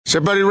Is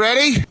everybody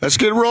ready? Let's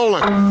get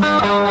rolling.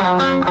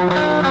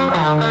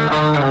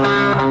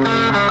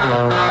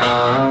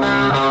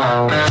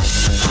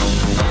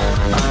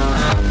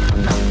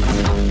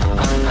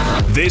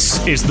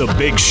 This is The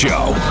Big Show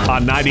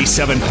on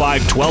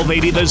 97.5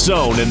 1280 The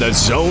Zone and The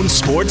Zone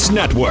Sports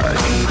Network.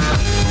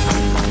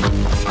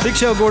 Big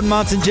Show, Gordon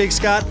Monson, Jake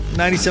Scott,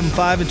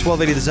 97.5 and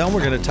 1280 The Zone. We're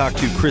going to talk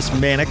to Chris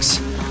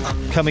Mannix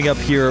coming up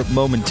here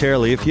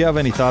momentarily. If you have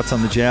any thoughts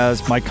on the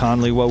Jazz, Mike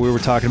Conley, what we were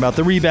talking about,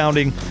 the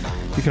rebounding,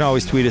 you can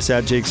always tweet us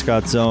at Jake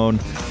Scott Zone,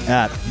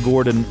 at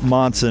Gordon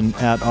Monson,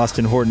 at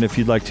Austin Horton if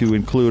you'd like to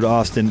include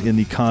Austin in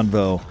the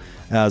convo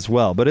as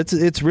well. But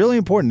it's really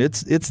important.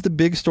 It's the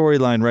big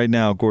storyline right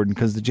now, Gordon,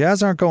 because the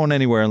Jazz aren't going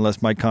anywhere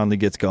unless Mike Conley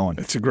gets going.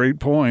 It's a great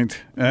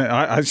point.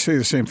 I'd say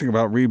the same thing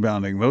about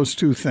rebounding. Those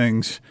two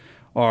things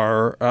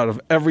are, out of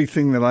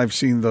everything that I've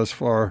seen thus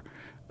far,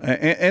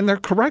 and they're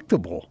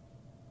correctable.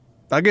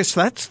 I guess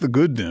that's the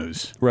good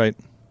news. Right.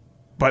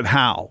 But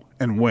how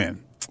and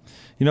when?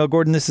 You know,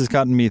 Gordon, this has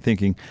gotten me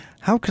thinking,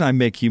 how can I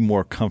make you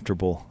more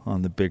comfortable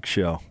on the Big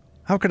Show?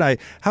 How can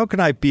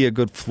I be a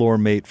good floor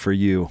mate for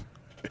you?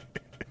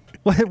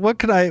 What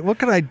can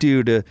I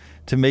do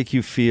to make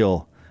you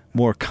feel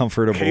more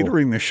comfortable?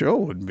 Catering the show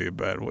wouldn't be a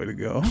bad way to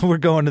go. We're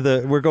going to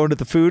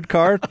the food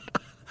cart.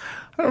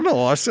 I don't know,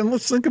 Austin.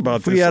 Let's think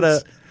about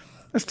this.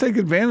 Let's take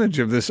advantage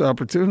of this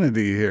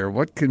opportunity here.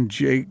 What can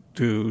Jake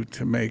do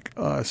to make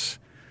us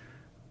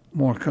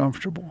more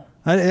comfortable?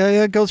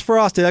 It goes for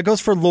Austin. That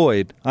goes for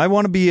Lloyd. I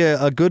want to be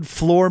a good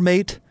floor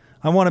mate.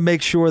 I want to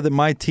make sure that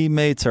my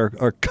teammates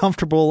are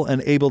comfortable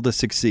and able to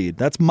succeed.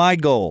 That's my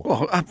goal.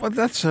 Well,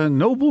 that's a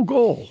noble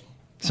goal.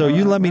 So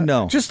you let me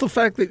know. Just the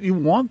fact that you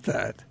want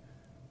that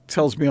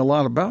tells me a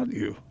lot about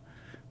you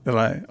that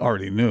I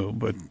already knew.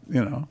 But,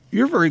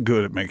 you're very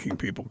good at making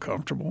people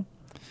comfortable.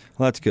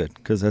 Well, that's good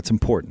because that's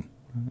important.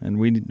 And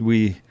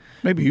we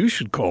maybe you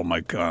should call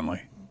Mike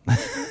Conley.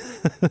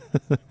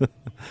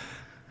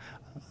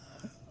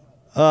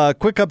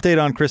 Quick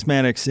update on Chris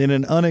Mannix. In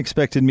an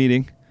unexpected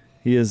meeting,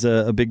 he is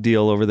a big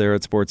deal over there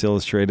at Sports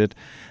Illustrated,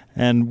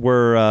 and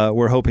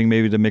we're hoping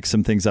maybe to mix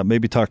some things up.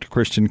 Maybe talk to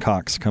Christian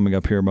Cox coming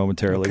up here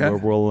momentarily.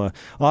 Okay. Where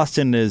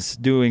Austin is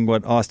doing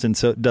what Austin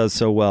does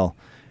so well.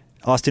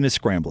 Austin is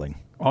scrambling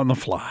on the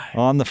fly.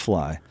 On the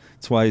fly.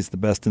 That's why he's the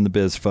best in the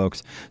biz,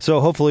 folks. So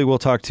hopefully we'll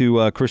talk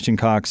to Christian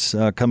Cox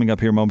coming up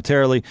here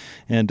momentarily,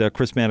 and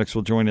Chris Mannix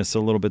will join us a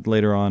little bit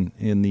later on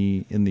in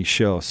the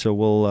show. So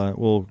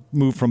we'll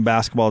move from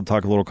basketball to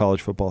talk a little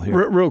college football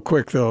here. Real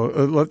quick though,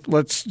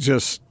 let's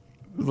just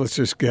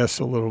guess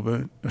a little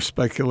bit, or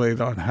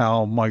speculate on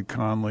how Mike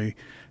Conley,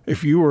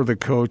 if you were the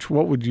coach,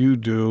 what would you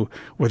do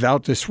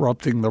without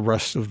disrupting the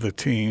rest of the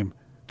team?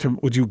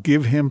 Would you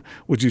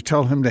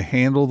tell him to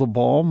handle the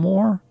ball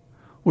more?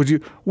 What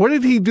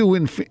did he do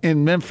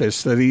in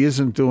Memphis that he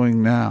isn't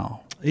doing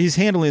now? He's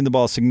handling the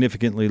ball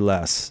significantly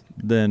less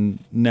than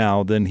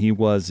he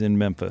was in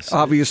Memphis.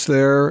 Obviously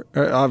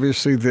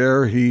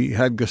there he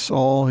had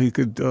Gasol. He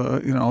could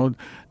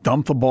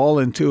dump the ball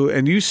into,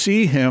 and you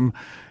see him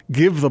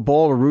give the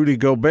ball to Rudy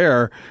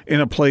Gobert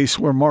in a place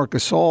where Marc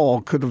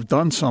Gasol could have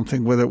done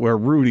something with it where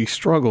Rudy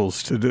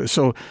struggles to do.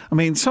 So I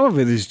mean, some of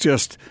it is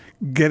just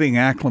getting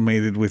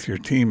acclimated with your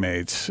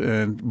teammates,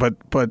 but.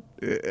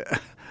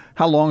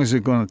 How long is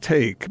it going to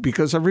take?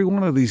 Because every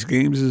one of these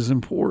games is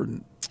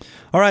important.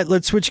 All right,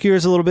 let's switch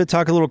gears a little bit,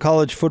 talk a little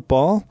college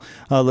football.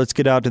 Let's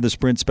get out to the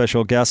Sprint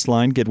Special Guest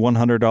Line. Get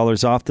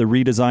 $100 off the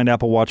redesigned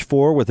Apple Watch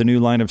 4 with a new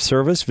line of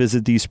service.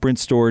 Visit the Sprint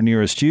store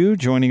nearest you.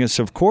 Joining us,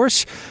 of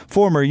course,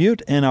 former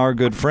Ute and our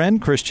good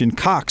friend, Christian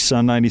Cox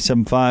on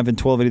 97.5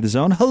 and 1280 The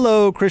Zone.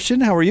 Hello,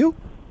 Christian. How are you?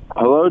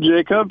 Hello,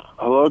 Jacob.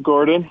 Hello,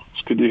 Gordon.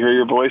 It's good to hear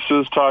your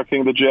voices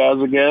talking the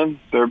Jazz again.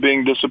 They're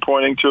being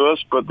disappointing to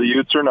us, but the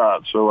Utes are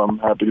not, so I'm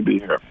happy to be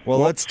here. Well,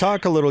 let's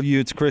talk a little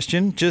Utes,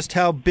 Christian. Just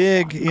how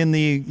big in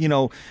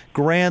the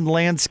grand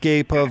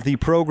landscape of the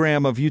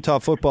program of Utah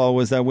football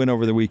was that win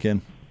over the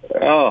weekend?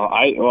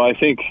 I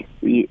think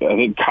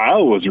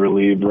Kyle was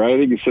relieved, right? I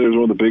think he said it was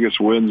one of the biggest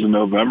wins in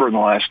November in the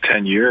last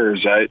 10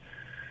 years.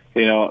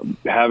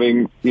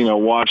 Having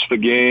watched the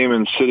game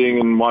and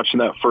sitting and watching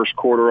that first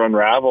quarter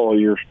unravel,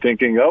 you're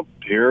thinking, oh,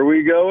 here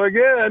we go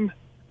again.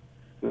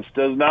 This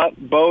does not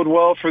bode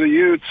well for the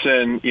Utes.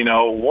 And,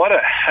 what a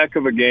heck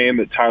of a game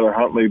that Tyler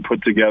Huntley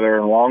put together,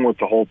 along with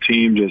the whole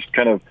team just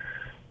kind of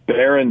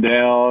bearing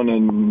down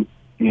and,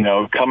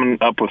 coming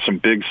up with some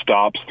big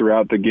stops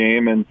throughout the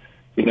game. And,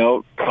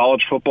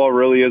 college football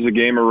really is a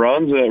game of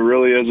runs, and it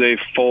really is a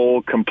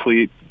full,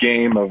 complete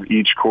game of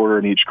each quarter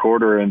and each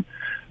quarter. And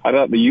I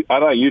thought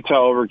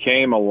Utah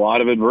overcame a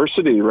lot of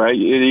adversity, right?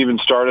 It even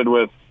started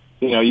with,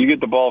 you get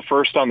the ball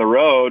first on the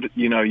road,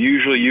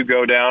 usually you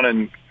go down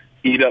and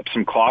eat up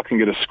some clock and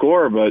get a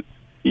score, but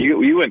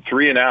you went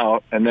 3 and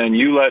out, and then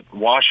you let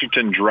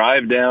Washington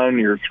drive down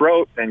your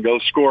throat and go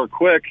score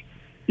quick.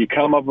 You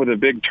come up with a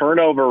big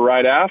turnover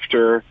right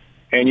after,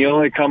 and you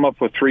only come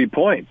up with 3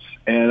 points.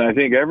 And I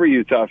think every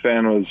Utah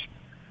fan was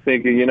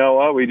thinking, you know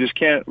what, we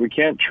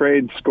can't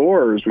trade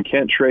scores. We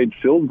can't trade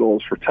field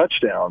goals for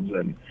touchdowns.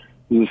 And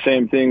It was the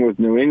same thing with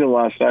New England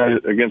last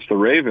night against the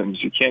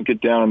Ravens. You can't get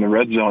down in the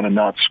red zone and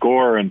not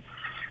score. And,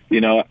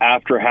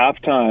 after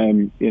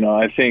halftime,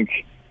 I think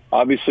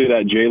obviously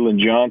that Jalen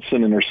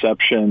Johnson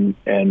interception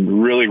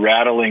and really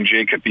rattling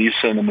Jacob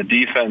Eason and the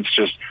defense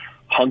just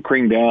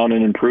hunkering down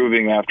and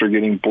improving after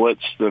getting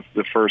blitzed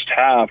the first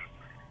half.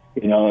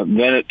 Then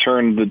it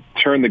turned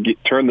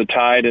the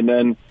tide, and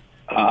then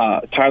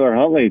Tyler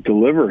Huntley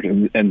delivered,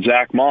 and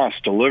Zach Moss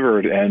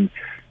delivered, and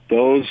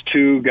those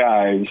two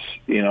guys,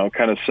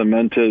 kind of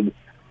cemented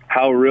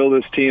how real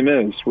this team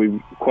is. We've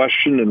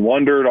questioned and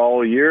wondered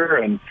all year,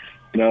 and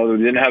they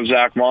didn't have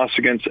Zach Moss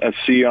against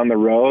SC on the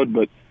road,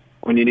 but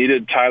when you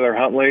needed Tyler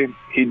Huntley,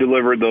 he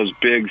delivered those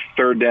big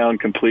third down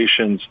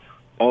completions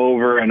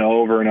over and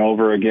over and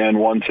over again,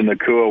 one to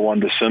Nakua, one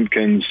to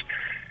Simpkins.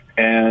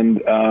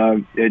 And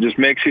it just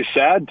makes you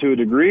sad to a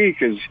degree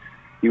because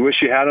you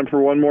wish you had him for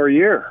one more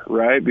year,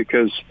 right?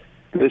 Because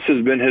this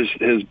has been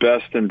his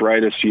best and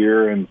brightest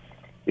year. And,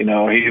 he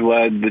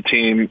led the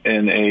team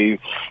in a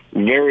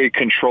very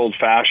controlled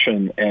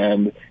fashion,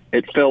 and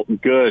it felt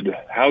good.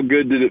 How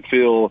good did it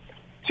feel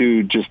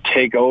to just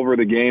take over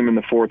the game in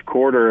the fourth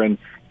quarter? And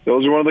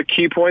those are one of the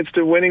key points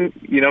to winning,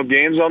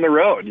 games on the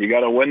road. You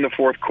got to win the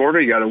fourth quarter.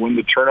 You got to win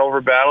the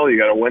turnover battle. You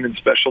got to win in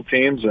special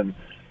teams. And,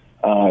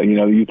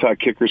 the Utah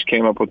kickers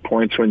came up with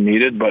points when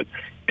needed. But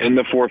in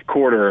the fourth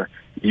quarter,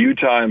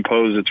 Utah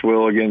imposed its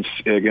will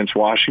against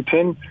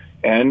Washington.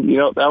 And,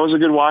 that was a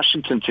good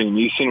Washington team.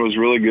 Eason was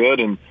really good.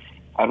 And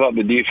I thought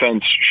the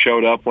defense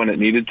showed up when it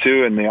needed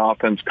to, and the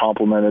offense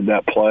complemented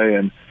that play.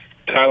 And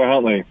Tyler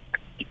Huntley,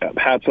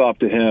 hats off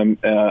to him.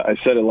 I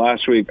said it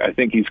last week. I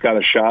think he's got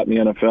a shot in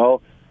the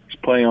NFL. He's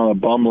playing on a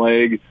bum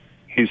leg.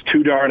 He's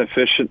too darn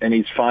efficient, and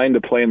he's fine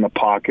to play in the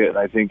pocket. And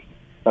I think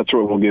that's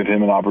what will give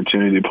him an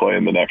opportunity to play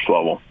in the next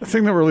level. The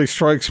thing that really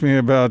strikes me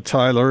about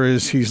Tyler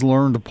is he's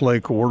learned to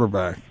play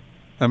quarterback.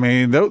 I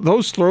mean,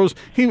 those throws,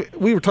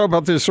 we were talking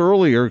about this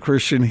earlier,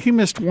 Christian. He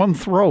missed one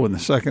throw in the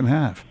second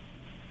half.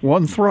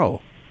 One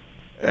throw.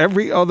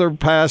 Every other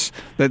pass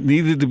that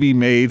needed to be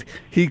made,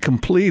 he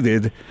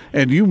completed.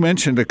 And you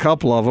mentioned a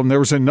couple of them. There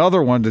was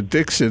another one to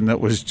Dixon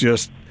that was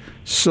just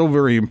so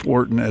very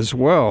important as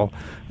well.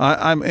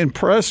 I'm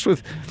impressed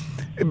with.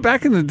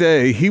 Back in the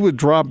day, he would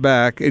drop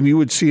back, and you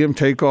would see him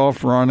take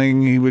off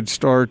running. He would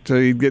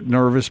he'd get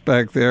nervous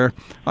back there.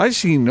 I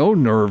see no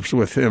nerves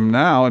with him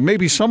now, and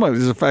maybe some of it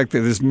is the fact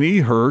that his knee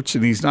hurts,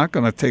 and he's not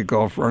going to take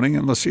off running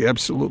unless he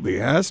absolutely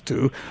has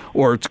to,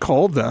 or it's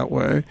called that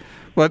way.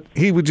 But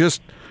he would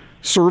just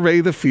survey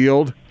the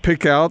field,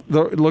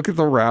 look at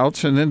the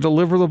routes, and then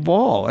deliver the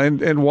ball.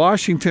 And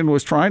Washington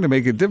was trying to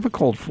make it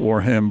difficult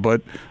for him,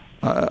 but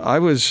I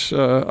was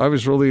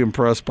really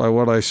impressed by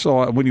what I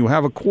saw. When you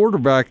have a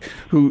quarterback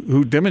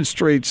who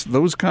demonstrates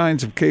those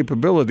kinds of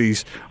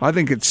capabilities, I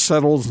think it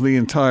settles the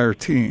entire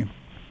team.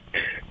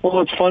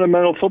 Well, it's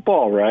fundamental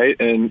football, right?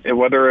 And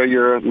whether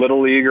you're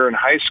little league or in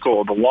high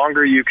school, the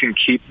longer you can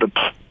keep the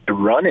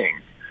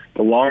running,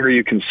 the longer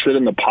you can sit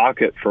in the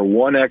pocket for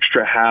one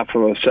extra half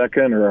of a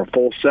second or a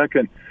full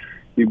second,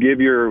 you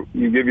give your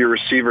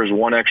receivers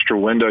one extra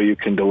window you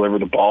can deliver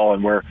the ball,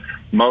 and where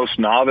most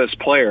novice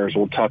players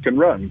will tuck and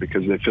run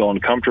because they feel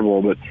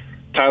uncomfortable. But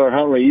Tyler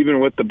Huntley, even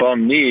with the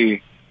bum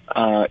knee,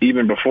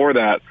 even before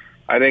that,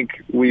 I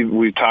think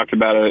we've talked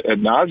about it ad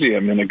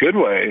nauseum in a good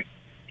way.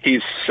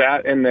 He's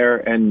sat in there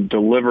and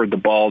delivered the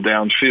ball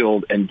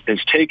downfield and has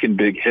taken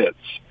big hits,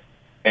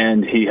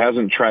 and he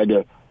hasn't tried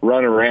to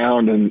run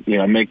around and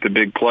make the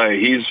big play.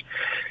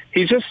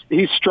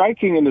 He's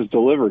striking in his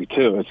delivery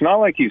too. It's not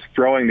like he's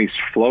throwing these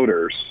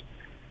floaters.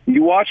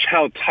 You watch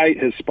how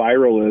tight his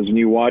spiral is, and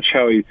you watch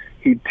how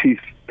he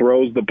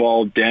throws the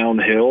ball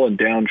downhill and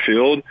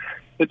downfield.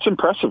 It's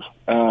impressive.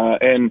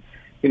 And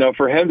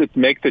for him to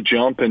make the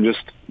jump in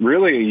just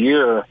really a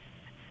year,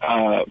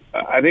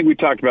 I think we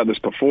talked about this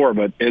before,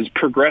 but as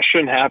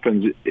progression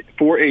happens,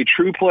 for a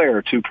true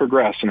player to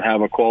progress and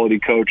have a quality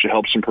coach that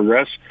helps him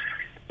progress,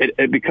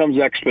 it becomes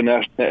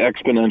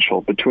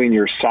exponential between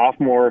your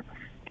sophomore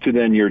to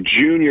then your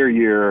junior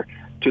year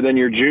to then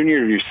your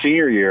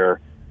senior year.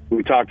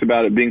 We talked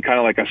about it being kind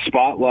of like a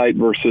spotlight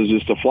versus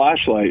just a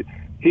flashlight.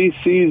 He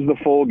sees the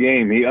full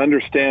game. He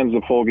understands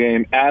the full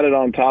game. Added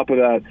on top of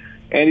that,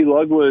 Andy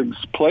Ludwig's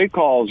play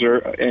calls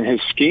and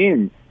his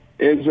scheme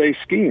is a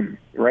scheme,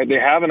 right? They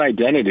have an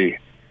identity.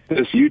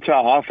 This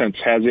Utah offense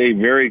has a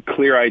very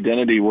clear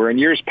identity where in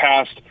years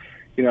past,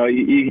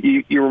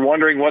 you were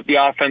wondering what the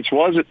offense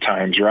was at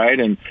times, right?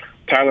 And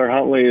Tyler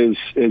Huntley is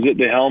at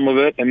the helm of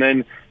it. And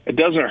then it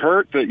doesn't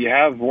hurt that you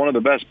have one of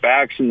the best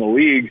backs in the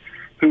league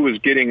who was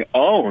getting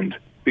owned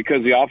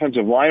because the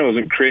offensive line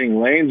wasn't creating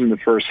lanes in the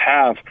first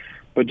half,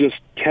 but just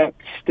kept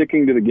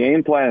sticking to the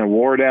game plan and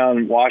wore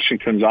down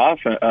Washington's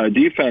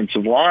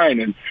defensive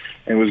line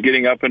and was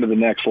getting up into the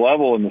next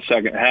level in the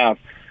second half.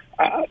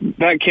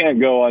 That can't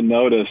go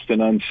unnoticed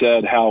and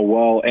unsaid how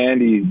well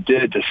Andy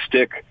did to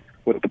stick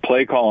with the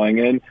play calling.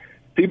 And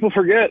people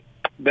forget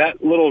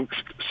that little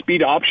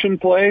speed option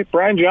play.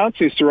 Brian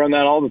Johnson used to run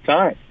that all the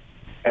time.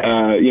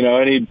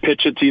 And he'd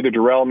pitch it to either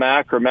Darrell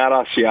Mack or Matt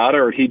Asiata,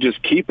 or he'd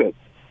just keep it.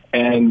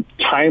 and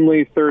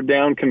timely third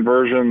down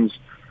conversions.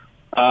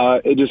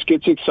 It just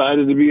gets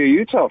excited to be a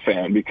Utah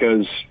fan,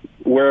 because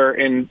where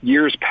in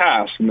years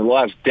past, in the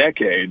last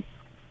decade,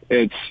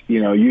 it's,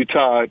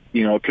 Utah,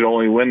 could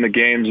only win the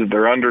games that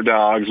they're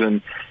underdogs,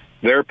 and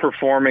they're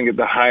performing at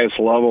the highest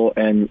level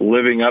and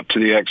living up to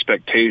the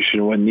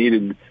expectation when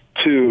needed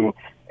to,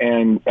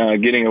 and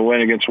getting a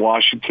win against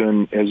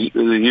Washington is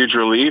a huge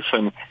relief.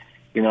 And,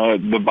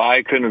 the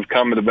bye couldn't have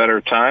come at a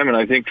better time. And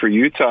I think for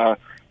Utah,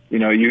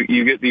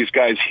 you get these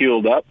guys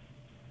healed up.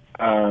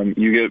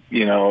 You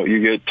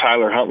get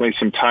Tyler Huntley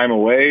some time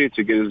away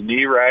to get his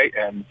knee right,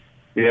 and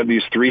you have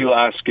these 3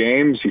 last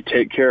games. You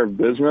take care of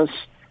business,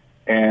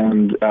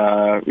 and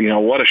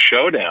what a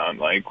showdown!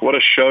 What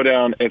a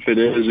showdown if it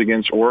is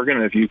against Oregon,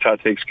 and if Utah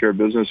takes care of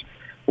business.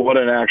 What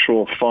an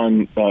actual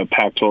fun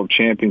Pac-12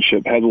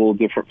 championship. Had a little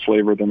different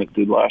flavor than it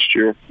did last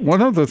year.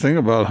 One other thing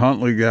about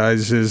Huntley,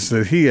 guys, is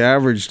that he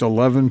averaged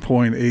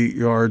 11.8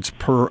 yards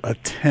per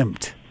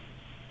attempt.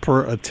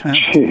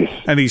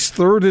 Jeez. And he's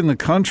third in the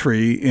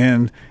country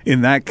in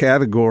that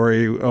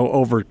category,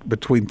 over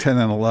between 10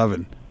 and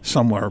 11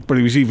 somewhere. But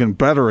he was even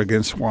better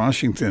against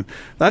Washington.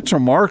 That's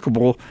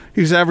remarkable.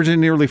 He's averaging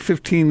nearly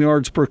 15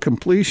 yards per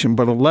completion,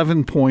 but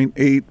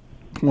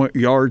 11.8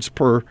 yards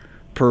per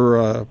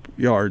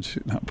yards,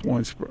 not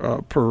points,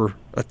 per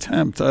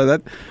attempt.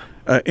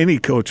 Any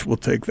coach will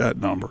take that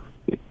number.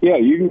 Yeah,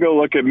 you can go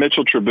look at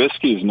Mitchell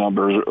Trubisky's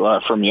numbers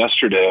from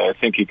yesterday. I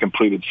think he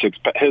completed 6.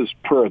 His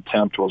per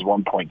attempt was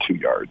 1.2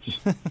 yards.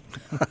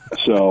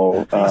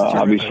 So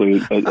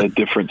obviously a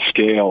different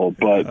scale,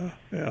 but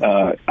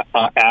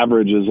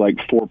average is like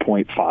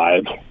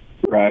 4.5,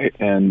 right?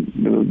 And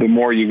the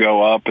more you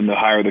go up and the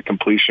higher the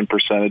completion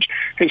percentage,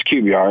 his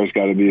QBR has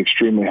got to be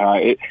extremely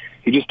high.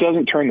 He just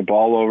doesn't turn the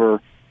ball over.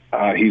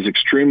 He's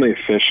extremely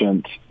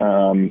efficient.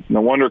 No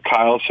wonder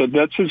Kyle said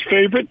that's his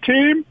favorite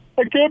team.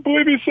 I can't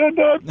believe he said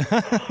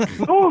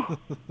that. Oh,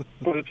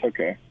 but it's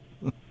okay,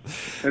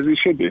 as he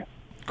should be.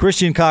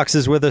 Christian Cox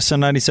is with us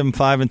on 97.5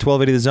 and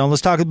 1280 The Zone.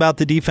 Let's talk about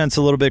the defense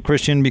a little bit,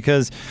 Christian,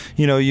 because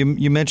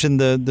you mentioned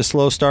the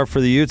slow start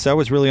for the Utes. That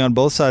was really on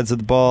both sides of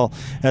the ball,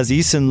 as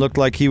Eason looked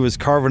like he was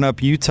carving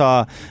up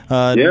Utah,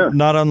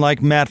 not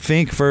unlike Matt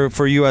Fink for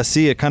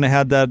USC. It kind of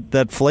had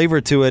that flavor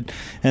to it,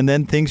 and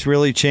then things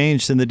really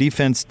changed, and the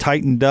defense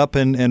tightened up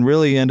and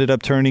really ended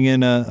up turning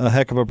in a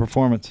heck of a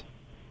performance.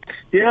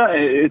 Yeah,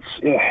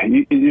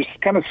 you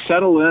just kind of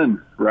settle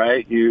in,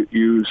 right?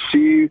 You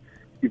see,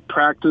 you've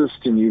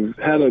practiced and you've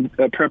had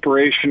a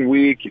preparation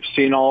week. You've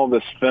seen all of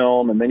this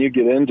film, and then you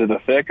get into the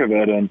thick of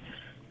it, and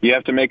you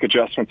have to make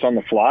adjustments on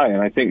the fly.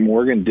 And I think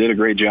Morgan did a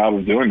great job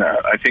of doing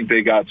that. I think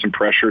they got some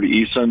pressure to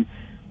Eason.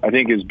 I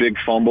think his big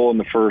fumble in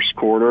the first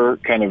quarter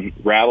kind of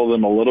rattled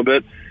him a little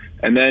bit.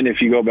 And then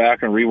if you go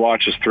back and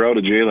rewatch his throw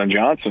to Jalen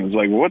Johnson, it's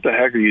like, what the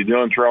heck are you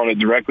doing throwing it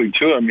directly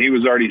to him? He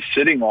was already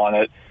sitting on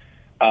it.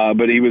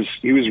 But he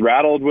was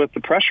rattled with the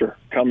pressure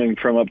coming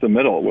from up the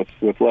middle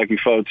with Lucky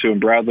Fotu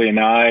and Bradley and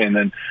and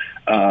then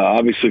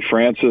obviously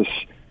Francis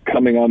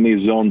coming on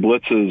these zone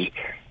blitzes.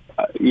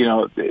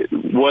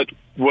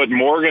 What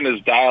Morgan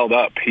has dialed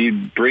up. He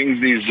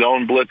brings these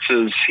zone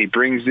blitzes. He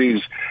brings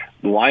these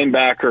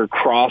linebacker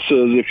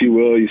crosses, if you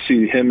will. You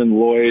see him and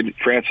Lloyd,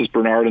 Francis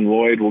Bernard and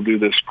Lloyd will do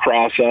this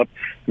cross up,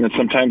 and then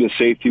sometimes the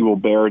safety will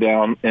bear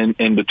down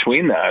in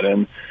between that.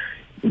 And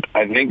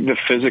I think the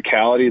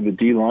physicality of the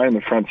D-line,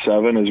 the front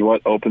seven, is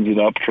what opens it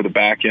up for the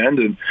back end.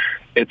 And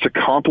it's a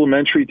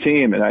complementary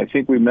team. And I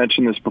think we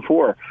mentioned this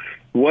before.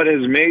 What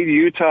has made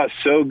Utah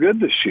so good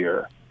this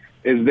year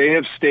is they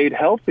have stayed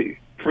healthy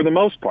for the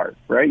most part,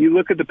 right? You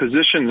look at the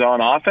positions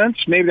on offense,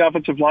 maybe the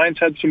offensive lines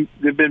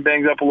they've been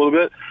banged up a little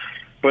bit.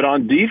 But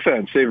on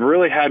defense, they've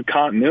really had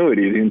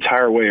continuity the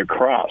entire way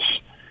across.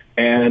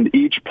 And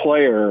each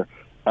player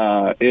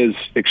is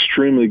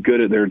extremely good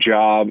at their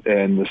job,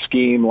 and the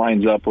scheme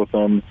lines up with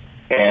them.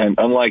 And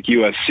unlike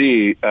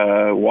USC,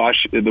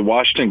 the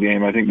Washington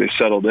game, I think they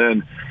settled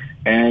in,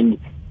 and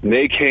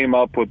they came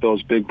up with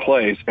those big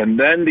plays. And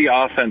then the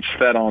offense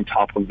fed on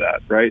top of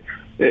that, right?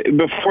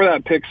 Before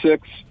that pick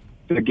six,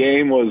 the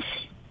game was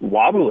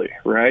wobbly,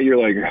 right? You're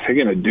like, are they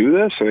going to do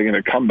this? Are they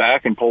going to come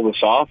back and pull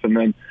this off? And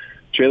then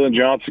Jalen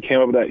Johnson came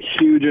up with that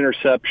huge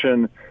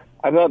interception.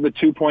 I thought the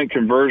 2-point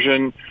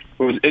conversion,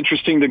 it was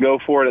interesting to go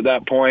for it at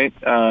that point.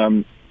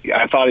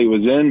 I thought he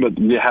was in, but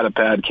he had a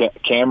bad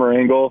camera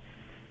angle.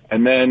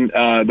 And then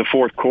the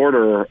fourth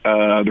quarter,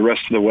 the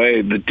rest of the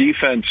way, the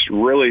defense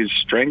really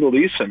strangled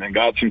Eason and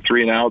got some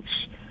 3-and-outs,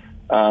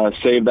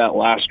 saved that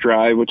last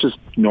drive, which is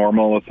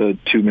normal with a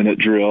 2-minute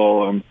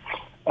drill.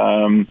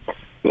 And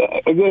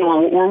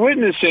we're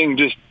witnessing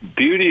just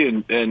beauty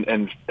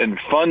and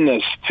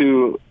funness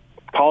to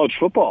college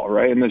football,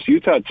 right, in this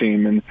Utah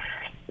team. And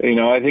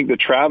I think the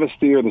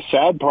travesty or the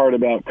sad part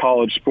about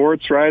college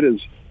sports, right, is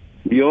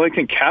you only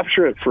can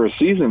capture it for a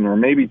season or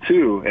maybe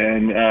two.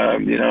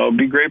 And,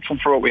 be grateful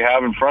for what we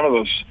have in front of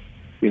us.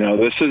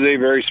 This is a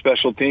very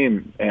special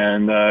team,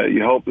 and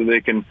you hope that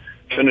they can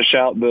finish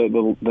out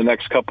the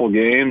next couple of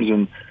games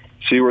and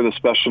see where the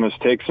specialness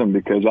takes them,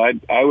 because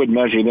I would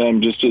measure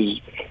them just as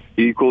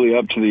equally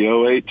up to the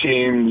 08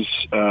 teams,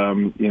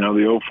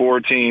 the 04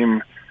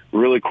 team,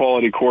 really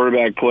quality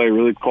quarterback play,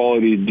 really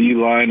quality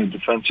D-line and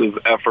defensive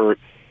effort.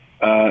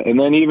 And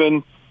then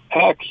even,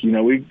 heck,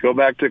 we go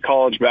back to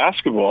college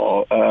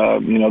basketball, the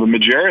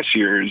Majerus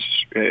years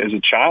as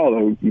a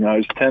child. I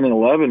was 10 and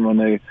 11 when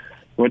they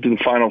went to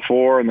the Final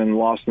Four and then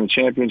lost in the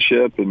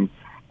championship and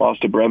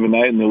lost to Brevin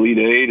Knight in the Elite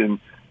Eight. And,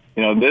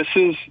 this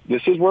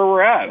is where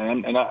we're at.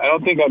 And I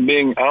don't think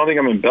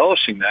I'm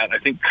embellishing that. I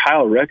think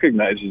Kyle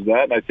recognizes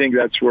that. And I think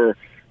that's where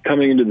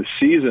coming into the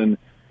season,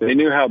 they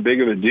knew how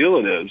big of a deal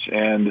it is.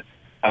 And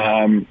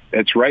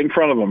it's right in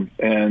front of them.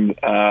 And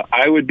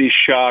I would be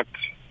shocked.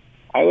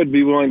 I would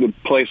be willing to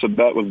place a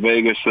bet with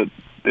Vegas that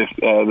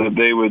that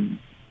they would,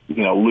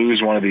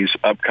 lose one of these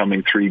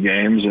upcoming 3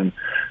 games, and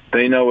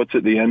they know what's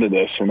at the end of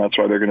this, and that's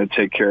why they're going to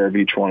take care of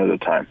each one at a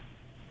time.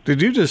 Did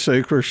you just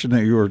say, Christian,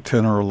 that you were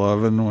 10 or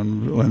 11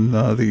 when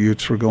the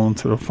Utes were going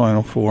to the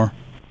Final Four?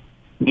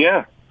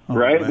 Yeah,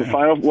 right. Man. The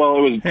final. Well,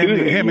 it was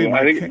Tuesday. Hand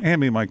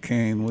me my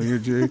cane, will you,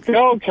 Jake?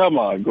 Oh, come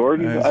on,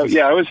 Gordon.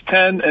 I was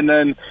 10, and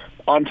then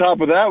on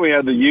top of that, we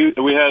had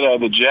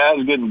the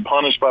Jazz getting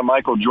punished by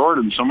Michael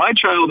Jordan. So my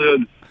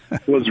childhood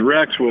was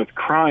wrecked with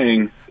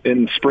crying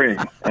in spring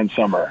and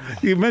summer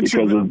because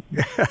of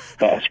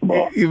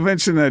basketball. You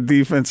mentioned that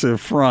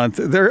defensive front.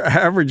 They're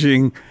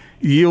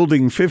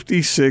yielding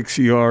 56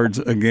 yards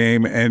a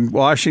game, and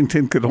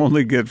Washington could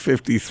only get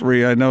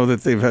 53. I know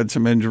that they've had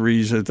some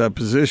injuries at that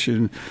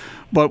position,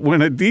 but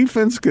when a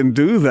defense can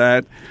do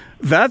that,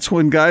 that's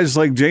when guys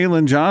like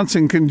Jalen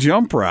Johnson can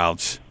jump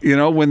routes.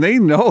 When they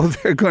know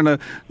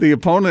the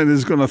opponent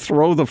is going to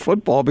throw the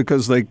football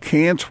because they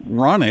can't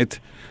run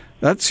it.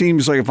 That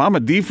seems like, if I'm a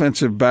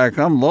defensive back,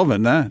 I'm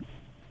loving that.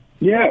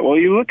 Yeah, well,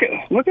 you look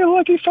at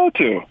Lucky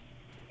Fotu.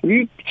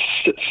 You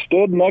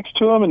stood next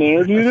to him and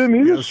interviewed him.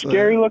 He's a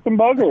scary-looking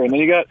bugger. And then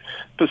you got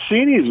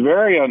Pacini's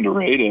very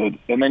underrated.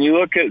 And then you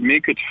look at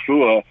Mika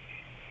Tafua.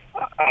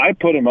 I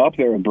put him up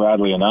there with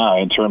Bradley and I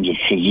in terms of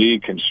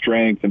physique and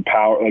strength and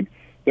power. Like,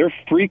 they're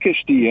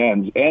freakish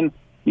DNs, and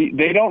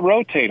they don't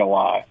rotate a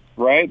lot,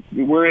 right?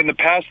 Where in the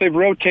past they've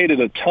rotated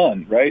a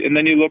ton, right? And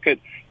then you look at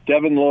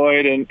Devin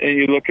Lloyd and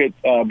you look at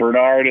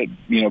Bernard at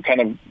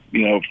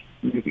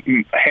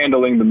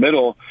handling the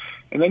middle.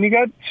 And then you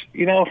got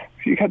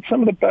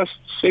some of the best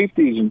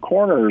safeties and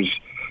corners.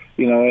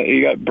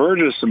 You got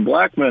Burgess and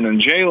Blackman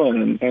and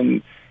Jalen,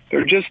 and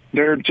they're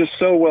just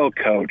so well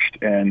coached.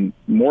 And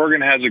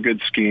Morgan has a good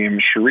scheme.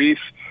 Sharif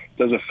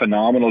does a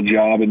phenomenal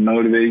job in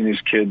motivating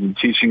these kids and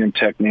teaching them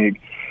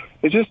technique.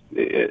 It's just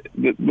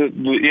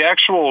the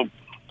actual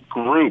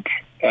group.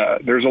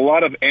 There's a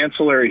lot of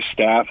ancillary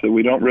staff that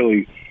we don't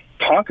really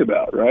talk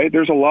about, right?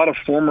 There's a lot of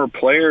former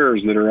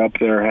players that are up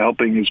there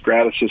helping these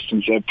grad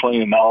assistants have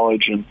plenty of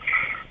knowledge, and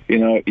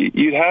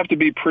you'd have to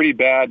be pretty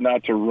bad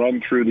not to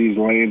run through these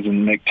lanes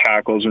and make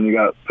tackles when you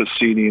got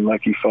Pacini,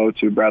 Lucky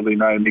Fotu, Bradley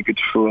Knight, and Mika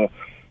Tafua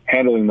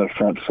handling the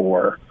front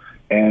four.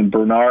 And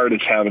Bernard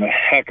is having a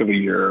heck of a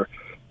year.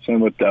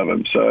 Same with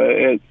Devin.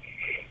 So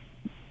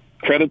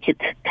credit to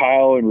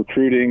Kyle and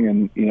recruiting,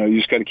 and you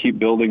just got to keep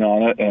building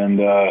on it, and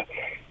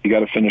you got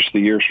to finish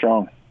the year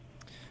strong.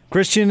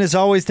 Christian, as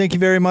always, thank you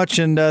very much,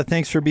 and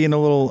thanks for being a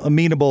little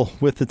amenable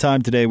with the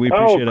time today. We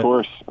appreciate it.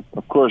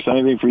 Of course.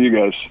 Anything for you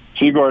guys.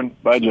 See you, Gordon.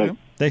 Bye, Jake.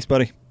 Thanks,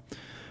 buddy.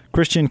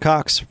 Christian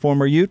Cox,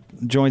 former Ute,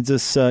 joins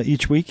us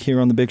each week here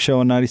on The Big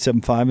Show on 97.5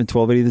 and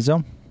 1280 The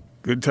Zone.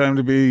 Good time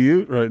to be a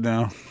Ute right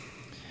now.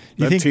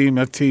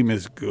 That team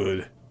is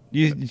good.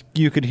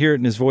 You could hear it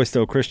in his voice,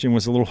 though. Christian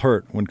was a little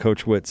hurt when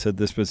Coach Witt said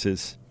this was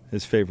his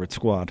favorite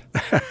squad.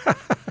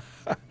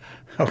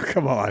 Oh,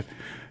 come on.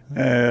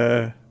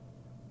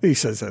 He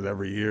says that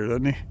every year,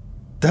 doesn't he?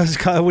 Does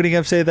Kyle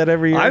Whittingham say that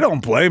every year? I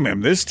don't blame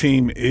him. This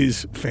team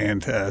is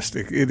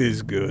fantastic. It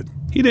is good.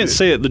 He didn't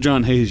say it the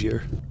John Hayes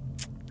year.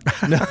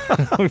 No.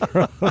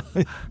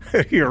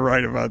 You're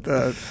right about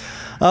that.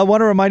 I want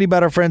to remind you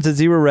about our friends at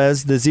Zero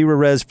Res. The Zero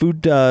Res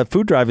food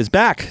drive is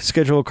back.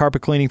 Schedule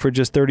carpet cleaning for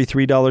just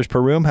 $33 per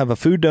room. Have a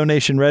food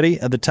donation ready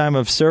at the time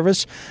of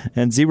service,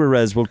 and Zero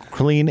Res will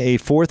clean a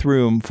 4th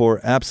room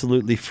for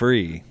absolutely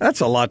free.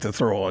 That's a lot to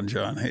throw on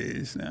John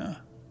Hayes now.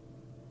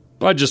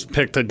 I just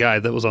picked a guy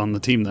that was on the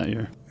team that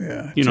year.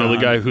 Yeah, John, the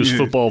guy whose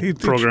football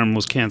program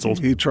was canceled.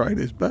 He tried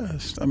his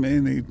best. I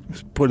mean, he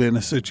was put in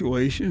a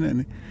situation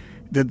and he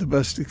did the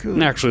best he could.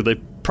 And actually, they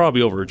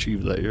probably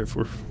overachieved that year.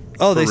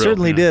 They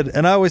certainly did.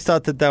 And I always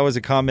thought that was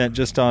a comment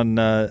just on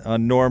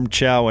Norm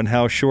Chow and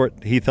how short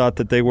he thought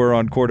that they were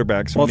on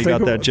quarterbacks when he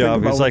got that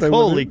job. He was like,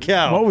 holy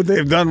cow. What would they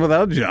have done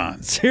without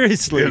John?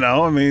 Seriously.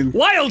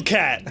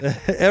 Wildcat!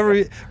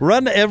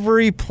 Run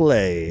every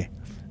play.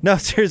 No,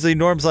 seriously,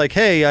 Norm's like,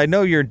 hey, I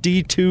know your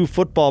D2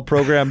 football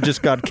program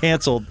just got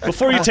canceled.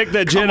 Before you take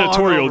that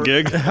janitorial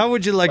gig. How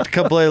would you like to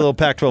come play a little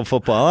Pac-12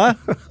 football,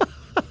 huh?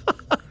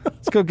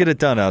 Let's go get it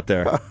done out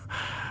there.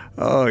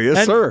 Oh,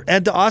 yes, sir.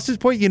 And to Austin's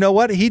point, you know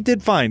what? He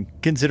did fine,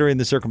 considering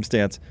the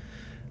circumstance.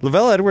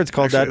 Lavelle Edwards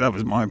called that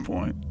was my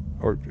point.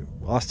 Or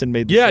Austin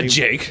made the same.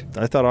 Jake.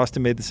 I thought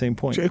Austin made the same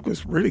point. Jake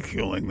was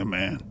ridiculing the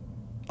man.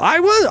 I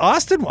was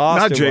Austin.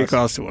 Not Jake. was.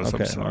 Austin was.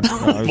 Okay. I'm sorry. No,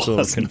 I was a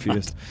little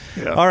confused.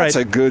 Yeah. All right, That's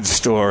a good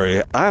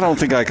story. I don't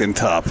think I can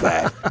top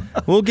that.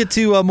 we'll get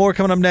to more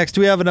coming up next.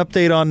 Do we have an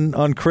update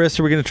on Chris?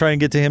 Or are we going to try and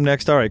get to him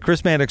next? All right,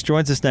 Chris Mannix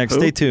joins us next. Who?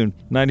 Stay tuned.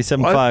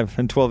 97.5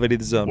 and 1280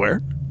 The Zone.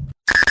 Where?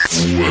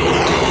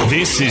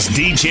 This is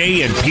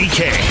DJ and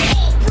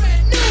PK.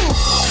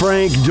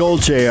 Frank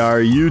Dolce,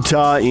 our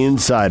Utah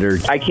insider.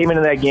 I came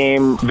into that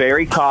game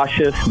very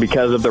cautious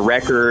because of the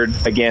record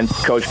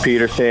against Coach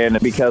Peterson,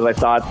 because I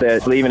thought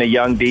that leaving a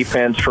young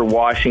defense for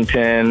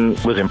Washington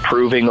was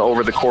improving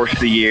over the course of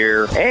the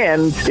year,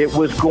 and it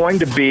was going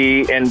to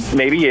be, and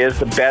maybe is,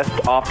 the best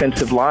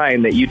offensive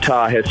line that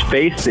Utah has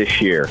faced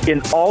this year.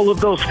 In all of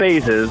those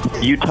phases,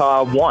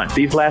 Utah won.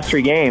 These last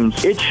 3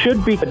 games, it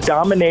should be a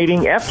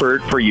dominating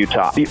effort for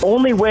Utah. The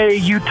only way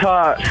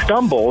Utah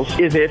stumbles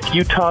is if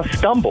Utah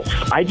stumbles.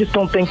 I just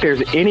don't think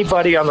there's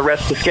anybody on the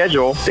rest of the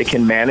schedule that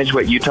can manage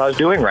what Utah is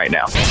doing right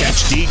now.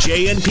 Catch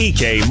DJ and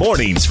PK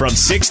mornings from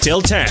 6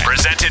 till 10.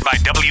 Presented by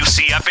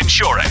WCF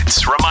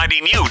Insurance.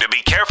 Reminding you to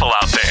be careful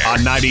out there. On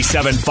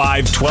 97.5,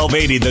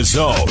 1280 The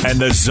Zone and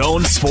The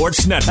Zone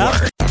Sports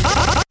Network.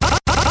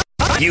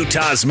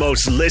 Utah's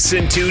most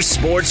listened to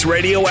sports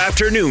radio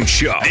afternoon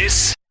show.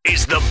 This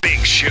is The Big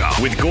Show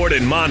with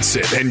Gordon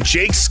Monson and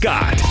Jake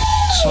Scott.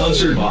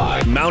 Sponsored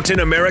by Mountain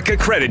America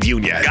Credit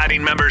Union,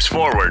 guiding members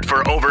forward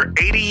for over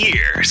 80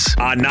 years.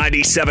 On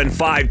 97.5,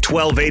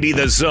 1280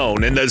 The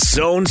Zone and The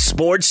Zone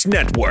Sports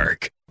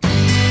Network.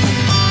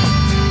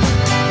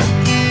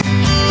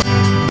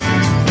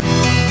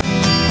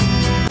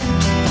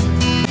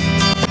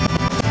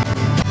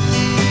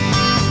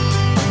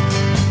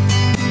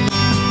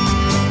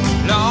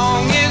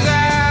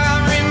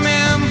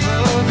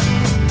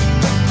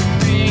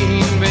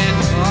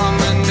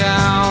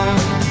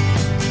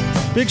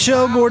 Big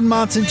Show, Gordon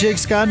Monson, Jake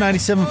Scott,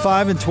 97.5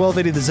 and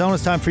 1280 The Zone.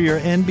 It's time for your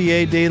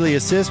NBA Daily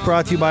Assist,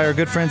 brought to you by our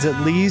good friends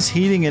at Lee's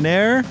Heating and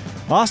Air.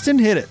 Austin,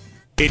 hit it.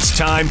 It's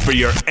time for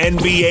your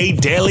NBA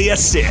Daily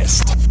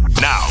Assist.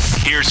 Now,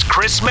 here's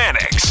Chris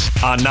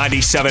Mannix on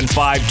 97.5,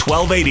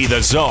 1280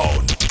 The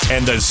Zone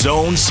and The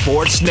Zone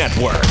Sports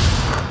Network.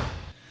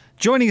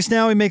 Joining us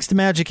now, he makes the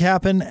magic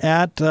happen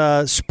at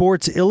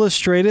Sports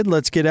Illustrated.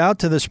 Let's get out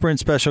to the Sprint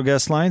special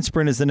guest line.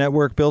 Sprint is the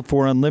network built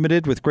for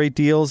unlimited with great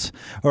deals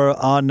or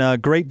on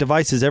great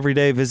devices every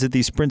day. Visit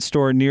the Sprint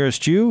store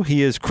nearest you.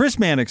 He is Chris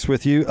Mannix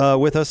with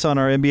us on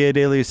our NBA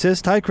Daily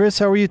Assist. Hi, Chris.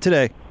 How are you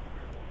today?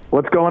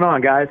 What's going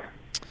on, guys?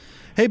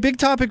 Hey, big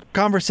topic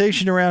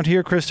conversation around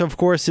here, Chris, of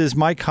course, is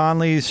Mike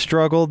Conley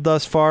struggled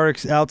thus far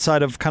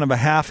outside of kind of a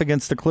half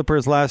against the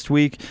Clippers last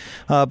week,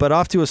 but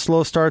off to a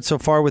slow start so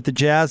far with the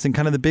Jazz, and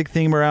kind of the big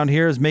theme around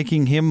here is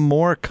making him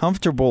more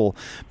comfortable.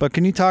 But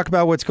can you talk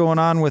about what's going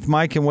on with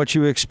Mike and what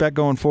you expect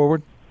going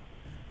forward?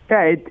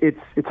 Yeah,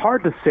 it's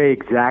hard to say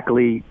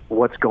exactly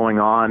what's going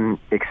on,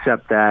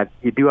 except that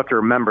you do have to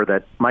remember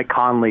that Mike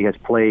Conley has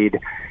played,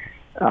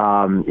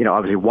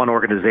 obviously one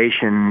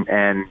organization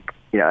and,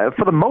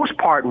 for the most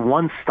part,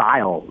 one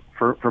style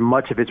for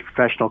much of his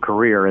professional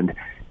career. And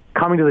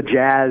coming to the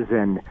Jazz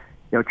and,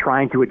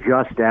 trying to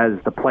adjust as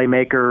the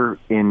playmaker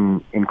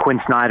in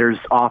Quinn Snyder's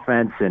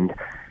offense and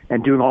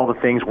doing all the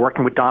things,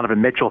 working with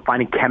Donovan Mitchell,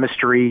 finding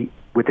chemistry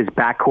with his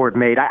backcourt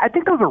mate. I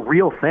think those are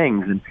real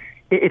things. And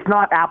it's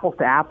not apples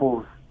to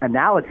apples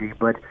analogy,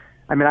 but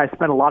I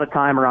spent a lot of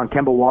time around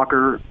Kemba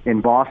Walker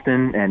in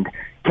Boston, and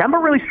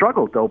Kemba really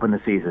struggled to open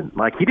the season.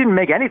 Like, he didn't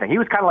make anything. He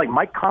was kind of like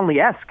Mike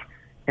Conley-esque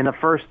in the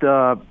first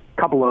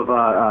couple of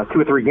 2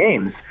 or 3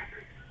 games.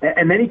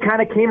 And then he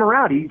kind of came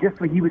around.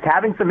 He was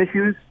having some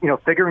issues,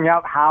 figuring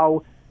out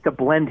how to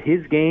blend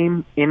his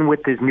game in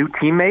with his new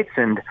teammates,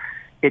 and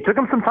it took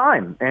him some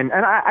time. And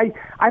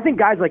I think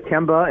guys like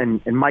Kemba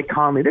and Mike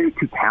Conley, they're just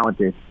too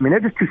talented. They're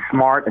just too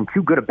smart and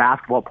too good of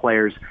basketball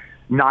players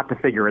not to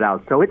figure it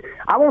out. So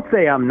I won't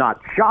say I'm not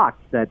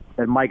shocked that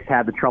Mike's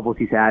had the troubles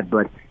he's had,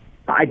 but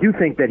I do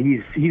think that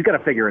he's got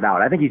to figure it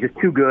out. I think he's just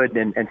too good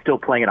and still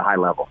playing at a high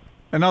level.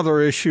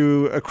 Another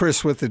issue,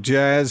 Chris, with the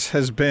Jazz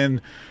has been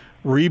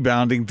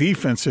rebounding,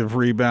 defensive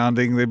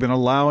rebounding. They've been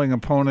allowing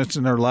opponents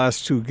in their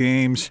last 2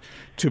 games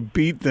to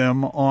beat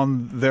them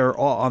on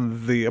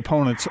the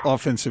opponent's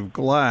offensive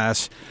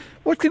glass.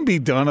 What can be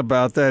done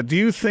about that? Do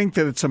you think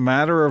that it's a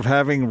matter of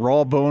having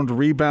raw-boned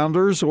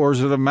rebounders, or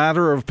is it a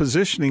matter of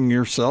positioning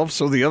yourself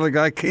so the other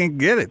guy can't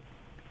get it?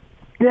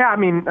 Yeah,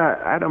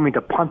 I don't mean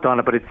to punt on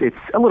it, but it's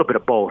a little bit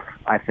of both,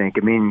 I think.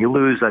 You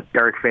lose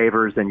Derek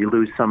Favors, and you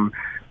lose some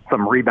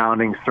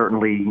rebounding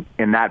certainly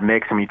in that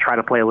mix. You try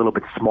to play a little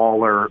bit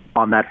smaller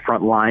on that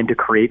front line to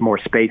create more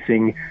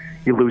spacing.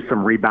 You lose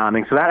some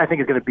rebounding. So that, I think,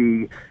 is going to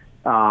be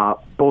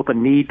both a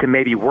need to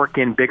maybe work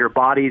in bigger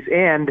bodies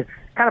and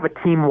kind of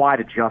a team-wide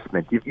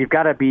adjustment. You've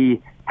got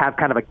to have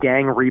kind of a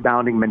gang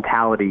rebounding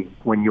mentality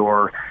when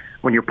you're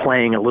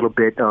playing a little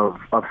bit of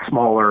a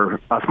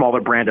smaller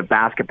brand of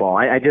basketball.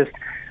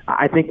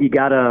 I think you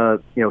got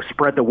to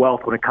spread the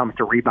wealth when it comes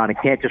to rebounding.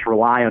 You can't just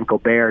rely on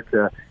Gobert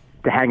to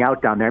hang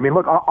out down there.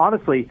 Look,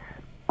 honestly,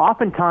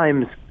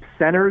 oftentimes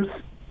centers,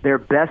 their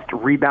best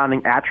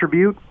rebounding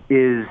attribute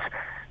is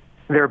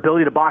their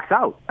ability to box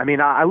out. I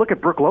mean, I look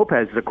at Brook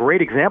Lopez as a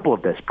great example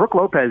of this. Brook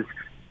Lopez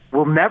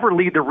will never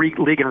lead the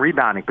league in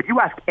rebounding, but you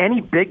ask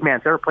any big man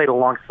that's ever played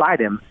alongside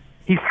him,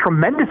 he's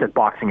tremendous at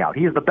boxing out.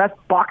 He is the best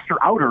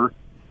boxer-outer,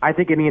 I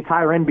think, in the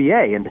entire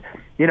NBA. And,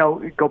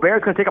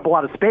 Gobert's going to take up a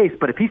lot of space,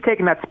 but if he's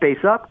taking that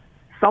space up,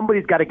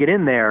 somebody's got to get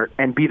in there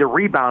and be the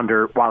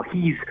rebounder while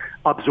he's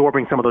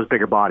absorbing some of those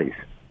bigger bodies.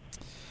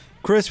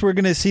 Chris, we're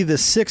going to see the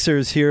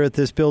Sixers here at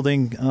this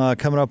building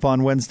coming up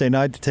on Wednesday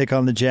night to take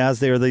on the Jazz.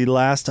 They are the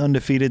last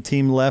undefeated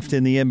team left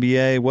in the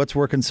NBA. What's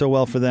working so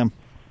well for them?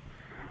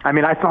 I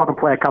mean, I saw them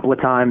play a couple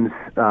of times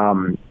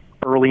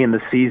early in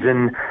the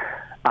season.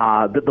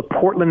 The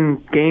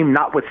Portland game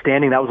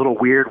notwithstanding, that was a little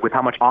weird with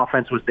how much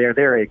offense was there.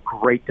 They're a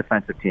great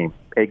defensive team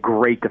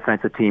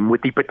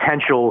with the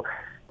potential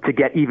to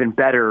get even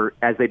better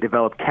as they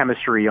develop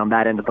chemistry on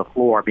that end of the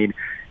floor. I mean,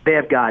 they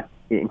have got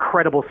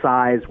incredible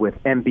size with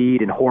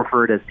Embiid and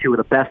Horford as two of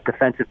the best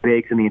defensive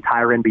bigs in the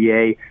entire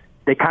NBA.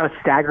 They kind of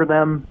stagger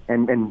them,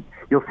 and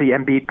you'll see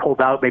Embiid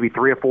pulled out maybe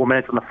 3 or 4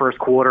 minutes in the first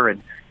quarter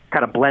and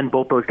kind of blend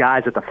both those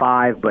guys at the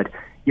 5. But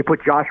you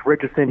put Josh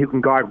Richardson, who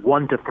can guard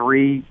 1 to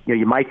 3.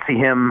 You might see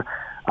him.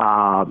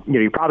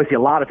 You probably see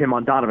a lot of him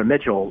on Donovan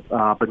Mitchell,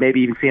 but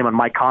maybe even see him on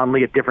Mike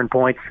Conley at different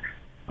points.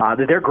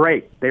 They're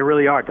great. They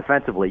really are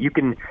defensively.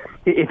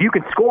 If you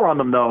can score on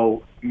them,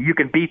 though, you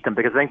can beat them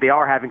because I think they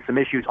are having some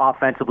issues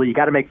offensively. You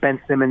got to make Ben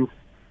Simmons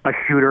a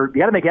shooter.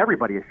 You got to make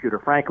everybody a shooter,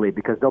 frankly,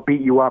 because they'll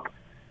beat you up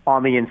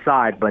on the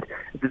inside. But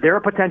they're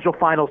a potential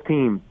finals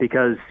team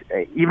because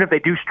even if they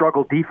do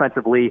struggle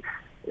defensively,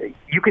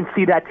 you can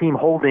see that team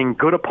holding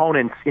good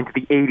opponents into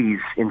the 80s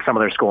in some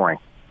of their scoring.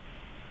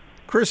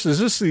 Chris, is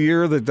this the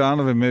year that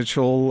Donovan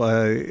Mitchell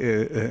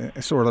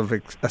sort of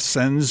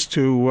ascends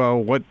to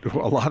what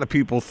a lot of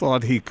people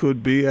thought he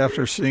could be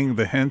after seeing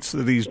the hints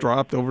that he's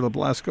dropped over the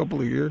last couple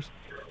of years?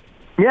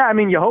 Yeah, I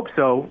mean, you hope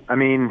so. I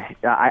mean,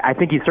 I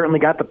think he's certainly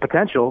got the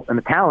potential and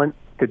the talent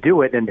to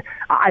do it. And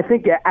I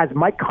think as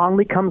Mike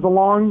Conley comes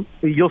along,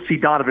 you'll see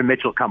Donovan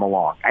Mitchell come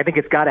along. I think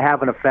it's got to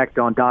have an effect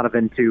on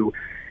Donovan to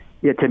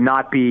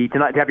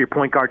not have your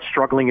point guard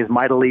struggling as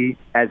mightily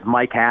as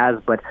Mike has.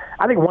 But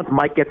I think once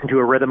Mike gets into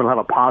a rhythm, it'll have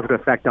a positive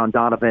effect on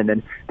Donovan.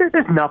 And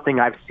there's nothing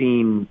I've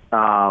seen,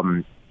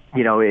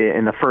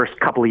 in the first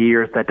couple of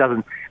years that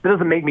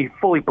doesn't make me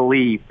fully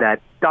believe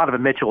that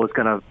Donovan Mitchell is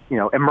going to,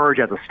 emerge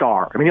as a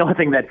star. I mean, the only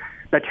thing that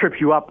trips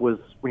you up was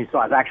when you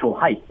saw his actual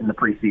height in the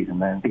preseason.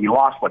 And I think he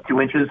lost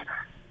 2 inches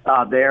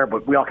there,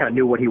 but we all kind of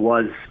knew what he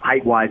was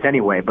height-wise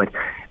anyway. But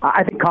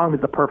I think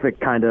Conley's the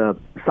perfect kind of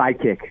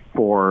sidekick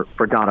for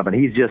Donovan.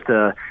 He's just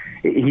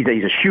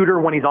he's a shooter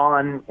when he's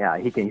on. Yeah,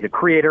 he's a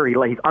creator.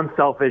 He's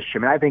unselfish. I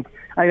mean, I think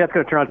that's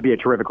going to turn out to be a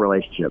terrific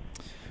relationship.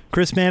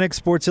 Chris Mannix,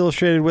 Sports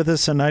Illustrated, with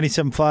us on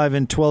 97.5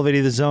 and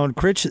 1280 The Zone.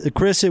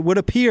 Chris, it would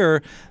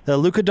appear that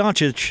Luka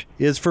Doncic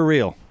is for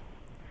real.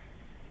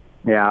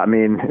 Yeah, I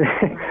mean,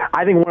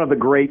 I think one of the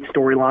great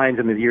storylines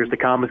in the years to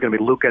come is going to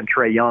be Luka and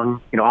Trae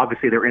Young.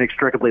 Obviously they're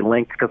inextricably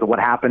linked because of what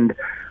happened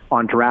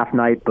on draft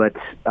night, but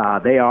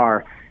they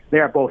are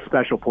both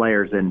special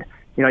players. And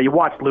you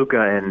watch Luka,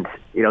 and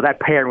that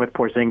pairing with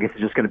Porzingis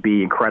is just going to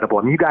be incredible.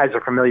 I mean, you guys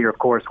are familiar, of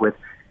course, with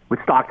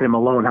Stockton and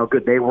Malone, how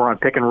good they were on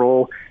pick and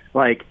roll.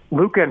 Like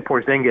Luka and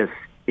Porzingis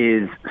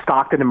is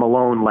Stockton and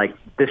Malone, like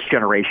this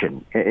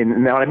generation.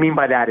 And what I mean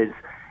by that is,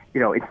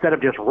 instead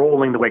of just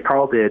rolling the way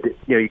Carl did,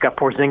 you got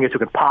Porzingis who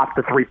can pop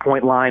the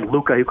 3-point line,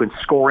 Luka who can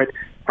score it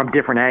from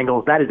different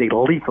angles. That is a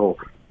lethal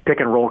pick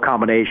and roll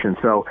combination.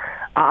 So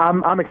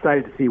I'm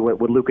excited to see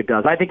what Luka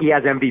does. I think he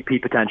has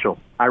MVP potential.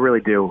 I really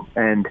do,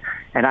 and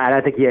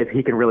I think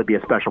he can really be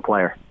a special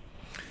player.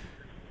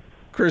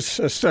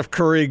 Chris, Steph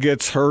Curry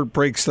gets hurt,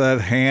 breaks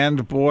that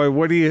hand. Boy,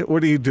 what do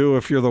you do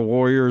if you're the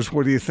Warriors?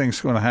 What do you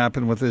think's going to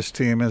happen with this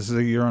team as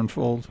the year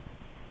unfolds?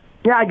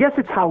 Yeah, I guess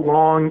it's how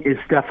long is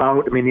Steph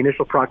out? I mean, the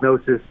initial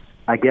prognosis,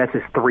 I guess,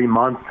 is 3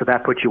 months, so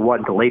that puts you,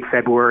 into late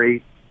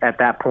February at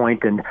that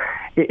point. And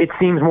it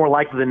seems more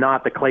likely than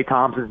not that Klay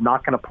Thompson's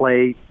not going to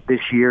play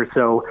this year.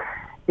 So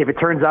if it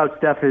turns out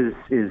Steph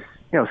is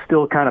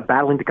still kind of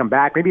battling to come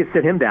back, maybe it's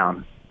sit him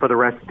down for the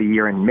rest of the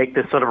year and make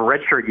this sort of a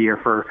redshirt year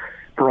for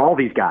all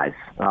these guys.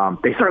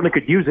 They certainly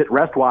could use it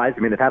rest-wise. I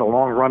mean, they've had a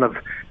long run of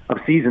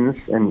seasons,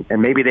 and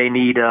maybe they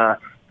need a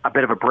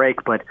bit of a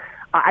break. But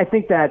I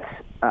think that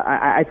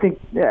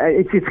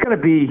it's going to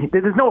be –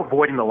 there's no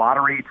avoiding the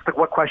lottery. It's the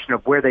question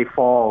of where they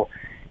fall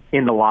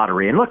in the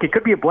lottery. And, look, it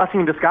could be a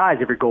blessing in disguise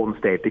if you're Golden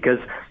State because,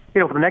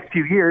 for the next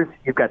few years,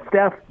 you've got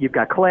Steph, you've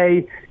got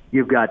Klay,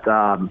 you've got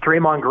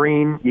Draymond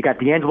Green, you got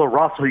D'Angelo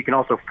Russell you can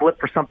also flip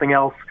for something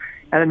else.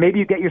 And then maybe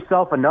you get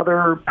yourself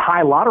another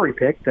high lottery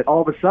pick that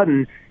all of a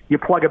sudden you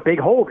plug a big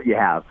hole that you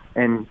have,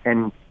 and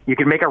you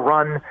can make a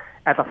run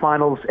at the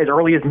finals as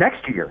early as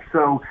next year.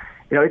 So,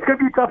 it's going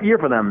to be a tough year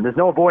for them. There's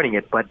no avoiding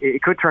it, but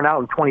it could turn out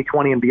in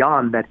 2020 and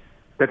beyond that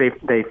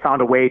they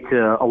found a way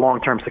to a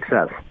long-term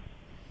success.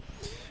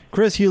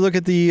 Chris, you look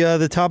at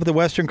the top of the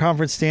Western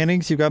Conference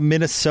standings. You've got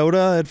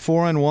Minnesota at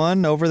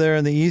 4-1 over there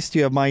in the East.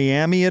 You have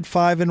Miami at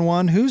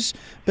 5-1. Who's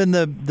been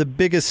the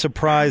biggest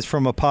surprise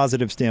from a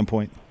positive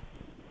standpoint?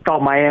 Oh,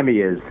 Miami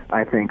is,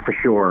 I think, for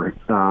sure.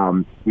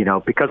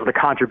 Because of the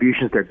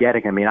contributions they're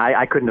getting. I mean,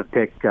 I couldn't have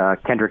picked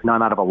Kendrick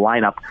Nunn out of a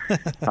lineup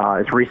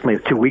as recently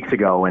as 2 weeks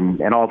ago,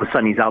 and all of a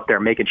sudden he's out there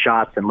making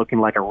shots and looking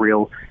like a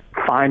real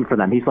find for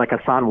them. He's like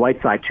Hassan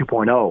Whiteside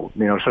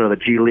 2.0, sort of the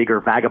G Leaguer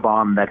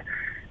vagabond that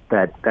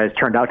has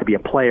turned out to be a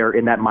player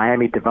in that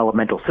Miami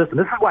developmental system.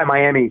 This is why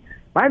Miami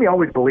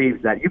always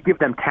believes that you give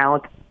them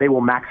talent, they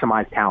will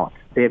maximize talent.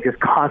 They have just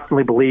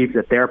constantly believed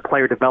that their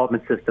player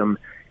development system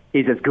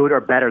is as good or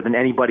better than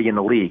anybody in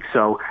the league.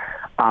 So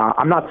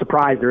I'm not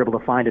surprised they're able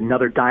to find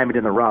another diamond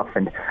in the rough.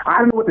 And I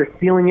don't know what their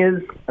ceiling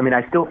is. I mean,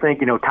 I still think,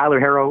 Tyler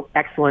Herro,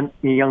 excellent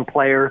young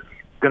player,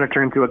 going to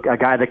turn into a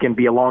guy that can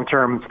be a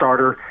long-term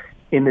starter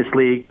in this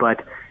league.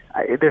 But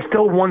they're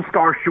still one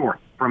star short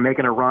from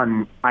making a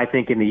run, I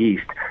think, in the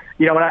East.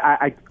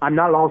 I'm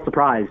not at all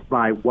surprised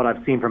by what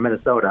I've seen from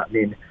Minnesota. I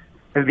mean,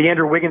 the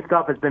Andrew Wiggins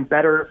stuff has been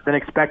better than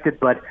expected,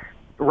 but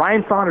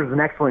Ryan Saunders is an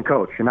excellent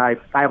coach, and I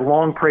have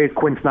long praised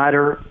Quinn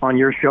Snyder on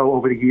your show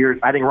over the years.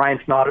 I think Ryan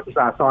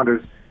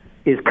Saunders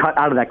is cut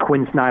out of that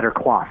Quinn Snyder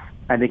cloth.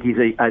 I think he's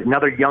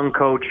another young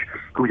coach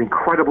who's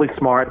incredibly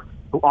smart,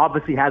 who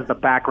obviously has the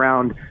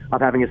background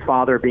of having his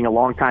father being a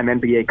longtime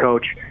NBA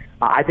coach.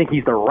 I think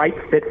he's the right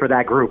fit for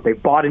that group. They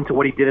bought into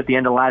what he did at the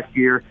end of last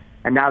year,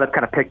 and now they've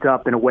kind of picked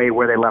up in a way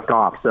where they left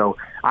off. So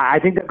I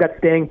think they've got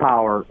staying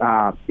power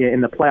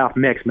in the playoff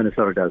mix.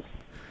 Minnesota does.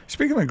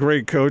 Speaking of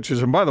great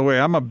coaches, and by the way,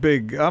 I'm a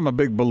big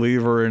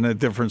believer in a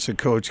difference a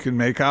coach can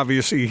make.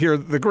 Obviously, here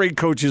the great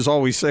coaches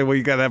always say, "Well,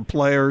 you got to have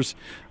players."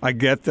 I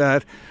get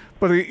that,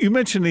 but you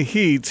mentioned the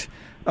Heat.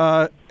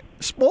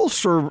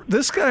 Spoelstra,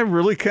 this guy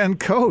really can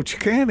coach,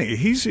 can he?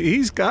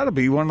 He's got to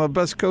be one of the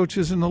best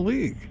coaches in the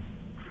league.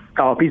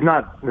 Oh, if he's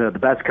not the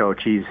best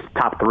coach, he's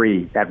top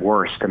 3 at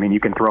worst. I mean, you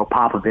can throw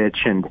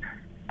Popovich and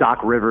Doc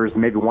Rivers,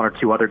 maybe one or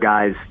two other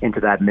guys into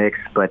that mix,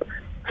 but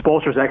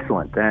Spoelstra's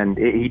excellent, and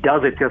he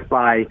does it just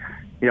by,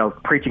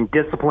 preaching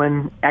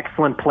discipline,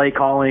 excellent play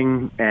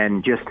calling,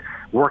 and just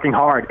working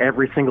hard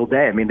every single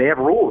day. I mean, they have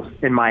rules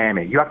in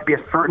Miami. You have to be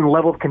a certain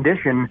level of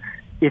condition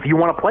if you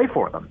want to play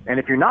for them, and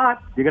if you're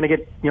not, you're going to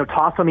get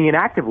tossed on the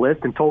inactive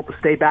list and told to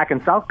stay back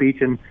in South Beach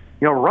and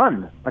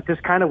run. That's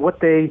just kind of what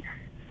they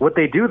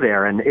do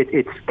there, and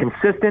it's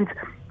consistent.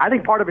 I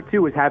think part of it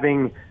too is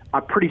having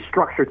a pretty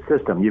structured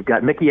system. You've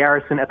got Mickey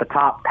Arison at the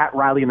top, Pat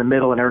Riley in the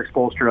middle, and Eric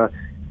Spoelstra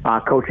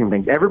coaching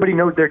things. Everybody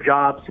knows their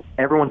jobs.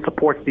 Everyone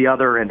supports the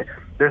other, and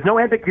there's no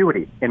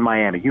ambiguity in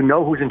Miami. You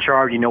know who's in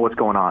charge. You know what's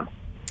going on.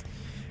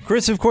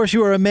 Chris, of course,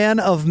 you are a man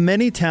of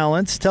many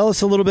talents. Tell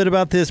us a little bit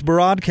about this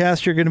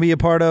broadcast you're going to be a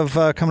part of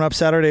coming up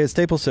Saturday at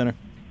Staples Center.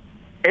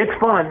 It's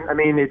fun. I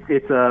mean,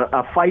 it's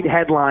a fight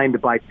headlined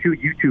by 2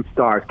 YouTube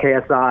stars,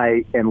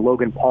 KSI and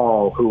Logan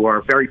Paul, who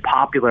are very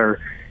popular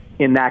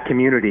in that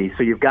community.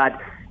 So you've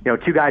got 2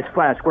 guys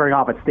squaring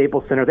off at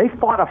Staples Center. They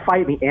fought a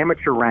fight in the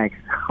amateur ranks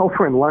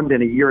over in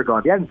London a year ago.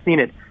 If you haven't seen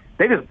it,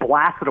 they just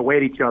blasted away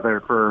at each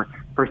other for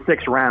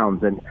 6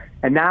 rounds.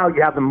 And now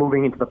you have them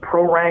moving into the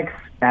pro ranks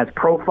as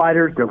pro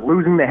fighters. They're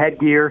losing the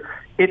headgear.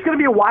 It's going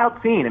to be a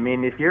wild scene. I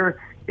mean, it's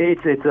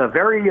a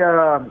very,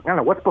 I don't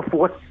know, what's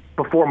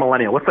before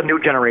millennial? What's the new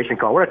generation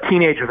called? What are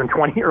teenagers and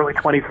early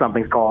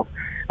 20-somethings called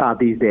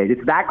these days?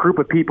 It's that group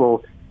of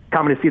people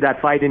coming to see that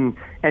fight, and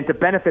to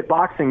benefit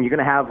boxing, you're going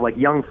to have like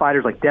young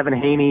fighters like Devin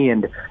Haney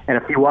and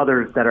a few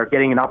others that are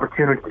getting an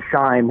opportunity to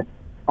shine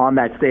on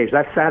that stage.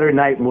 That's Saturday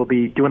night, and we'll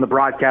be doing the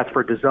broadcast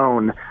for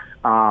DAZN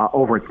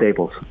over at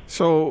Staples.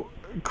 So,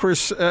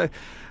 Chris,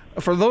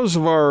 for those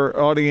of our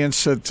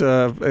audience that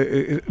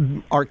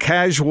are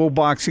casual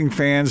boxing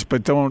fans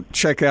but don't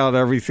check out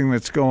everything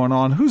that's going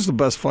on, who's the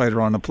best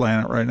fighter on the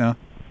planet right now?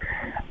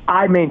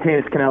 I maintain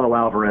it's Canelo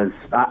Alvarez.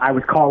 I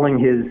was calling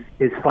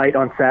his fight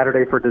on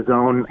Saturday for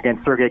DAZN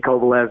against Sergey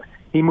Kovalev.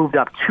 He moved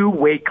up 2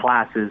 weight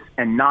classes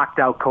and knocked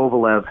out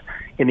Kovalev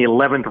in the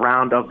 11th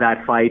round of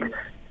that fight.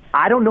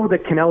 I don't know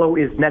that Canelo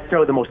is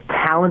necessarily the most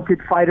talented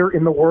fighter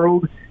in the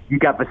world. You've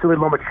got Vasily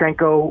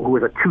Lomachenko, who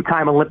is a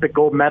 2-time Olympic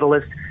gold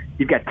medalist.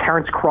 You've got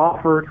Terrence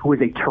Crawford, who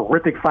is a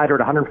terrific fighter at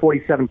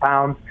 147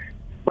 pounds.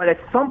 But at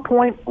some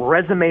point,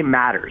 resume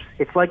matters.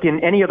 It's like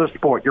in any other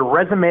sport. Your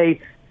resume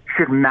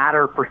should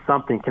matter for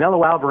something.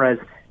 Canelo Alvarez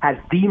has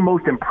the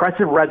most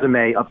impressive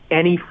resume of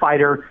any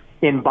fighter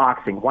in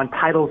boxing. Won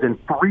titles in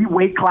 3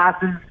 weight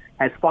classes,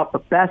 has fought the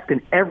best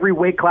in every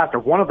weight class, or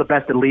one of the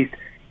best at least,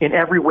 in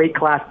every weight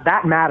class.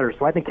 That matters.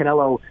 So I think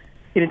Canelo,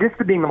 in addition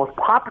to being the most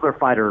popular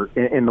fighter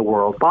in the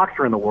world,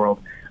 boxer in the world,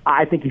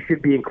 I think he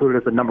should be included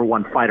as the number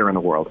 1 fighter in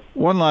the world.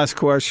 One last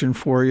question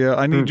for you.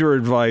 I need your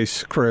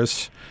advice,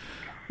 Chris.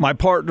 My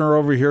partner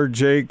over here,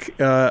 Jake,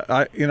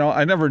 I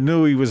never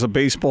knew he was a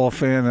baseball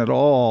fan at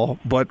all,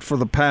 but for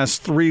the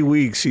past 3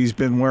 weeks, he's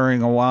been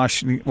wearing a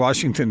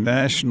Washington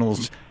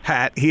Nationals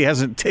hat. He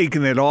hasn't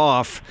taken it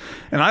off,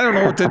 and I don't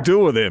know what to do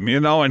with him,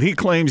 and he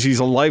claims he's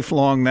a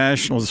lifelong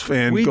Nationals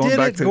fan. We did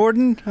it,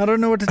 Gordon. I don't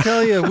know what to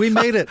tell you. We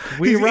made it.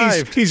 We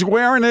arrived. He's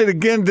wearing it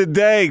again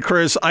today,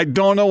 Chris. I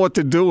don't know what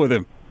to do with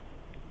him.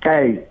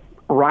 Hey,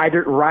 ride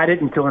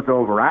it until it's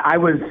over. I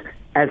was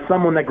as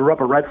someone that grew up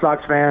a Red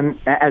Sox fan,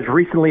 as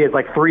recently as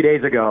like 3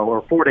 days ago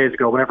or 4 days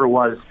ago, whenever it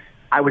was,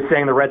 I was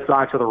saying the Red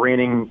Sox are the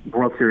reigning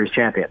World Series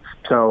champions.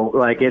 So,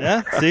 like,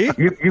 see?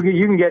 You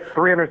can get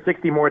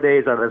 360 more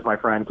days out of this, my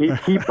friend.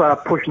 Keep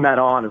pushing that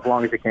on as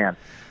long as you can.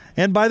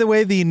 And by the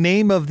way, the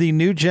name of the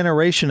new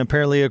generation,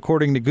 apparently,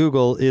 according to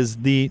Google, is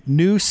the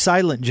New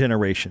Silent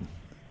Generation.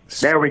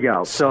 There we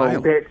go. So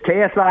it's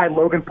KSI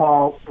Logan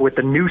Paul with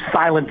the New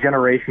Silent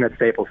Generation at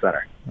Staples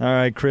Center. All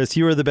right, Chris,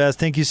 you are the best.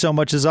 Thank you so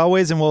much as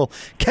always, and we'll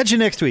catch you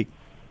next week.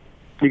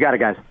 You got it,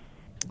 guys.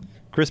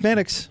 Chris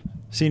Mannix,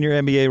 senior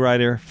NBA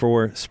writer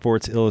for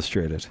Sports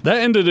Illustrated. That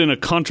ended in a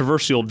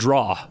controversial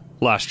draw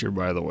last year,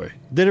 by the way.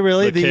 Did it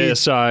really? The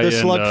KSI the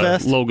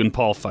slugfest? and Logan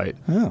Paul fight.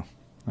 Oh,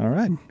 all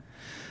right.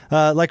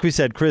 Like we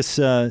said, Chris,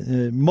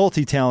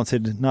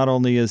 multi-talented. Not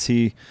only is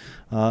he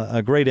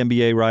a great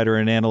NBA writer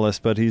and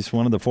analyst, but he's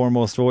one of the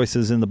foremost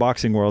voices in the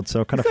boxing world,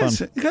 so kind of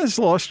fun. You guys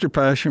lost your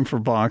passion for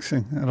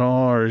boxing at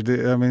all?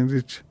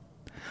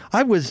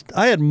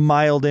 I had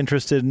mild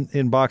interest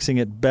in boxing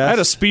at best. I had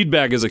a speed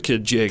bag as a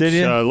kid, Jake. Did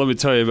you? Let me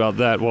tell you about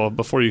that. Well,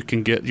 before you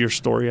can get your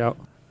story out.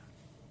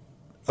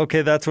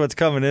 Okay, that's what's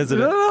coming, isn't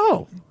it?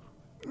 No.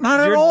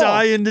 Not You're at all.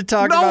 dying to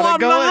talk no, about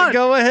it. I'm not.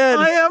 Go ahead.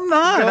 I am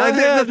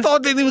not. The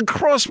thought didn't even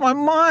cross my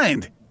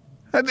mind.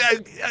 I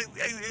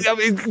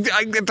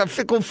get the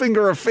fickle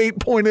finger of fate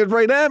pointed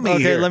right at me.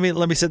 Okay, here. let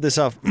me set this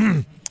off.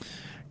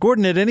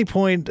 Gordon, at any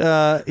point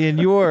in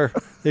your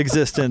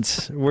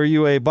existence, were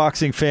you a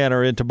boxing fan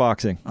or into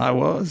boxing? I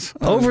was.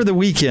 Over the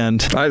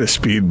weekend. I had a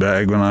speed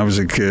bag when I was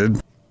a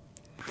kid.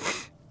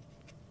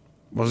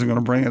 Wasn't going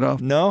to bring it up.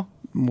 No?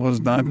 Was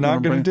not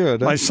going to do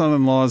it. Huh? My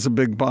son-in-law is a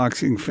big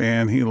boxing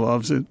fan. He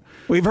loves it.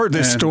 We've heard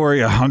this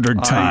story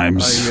 100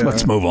 times.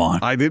 Let's move on.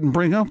 I didn't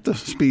bring up the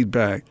speed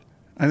bag.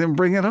 I didn't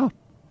bring it up.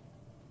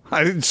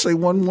 I didn't say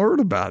one word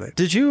about it.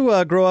 Did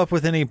you grow up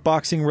with any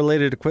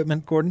boxing-related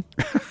equipment, Gordon?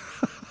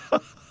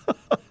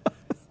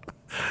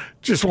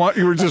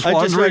 You were just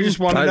wondering? I just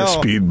want to know. I had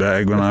a speed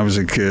bag when I was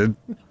a kid.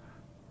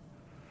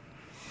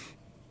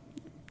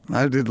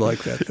 I did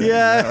like that thing.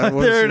 Yeah,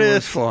 there it is. It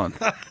was fun.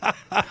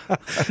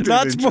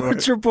 Not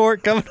Sports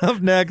Report coming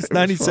up next,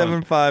 97.5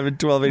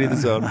 and 1280 The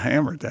Zone. I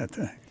hammered that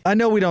thing. I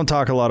know we don't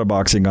talk a lot of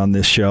boxing on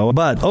this show,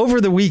 but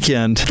over the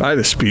weekend... I had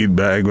a speed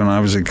bag when I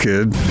was a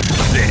kid.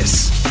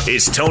 This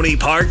is Tony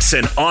Parks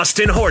and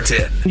Austin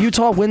Horton.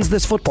 Utah wins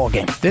this football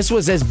game. This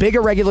was as big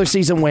a regular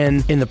season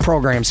win in the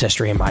program's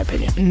history, in my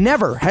opinion.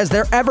 Never has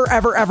there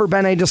ever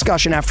been a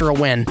discussion after a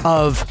win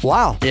of,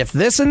 wow, if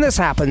this and this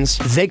happens,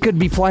 they could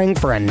be playing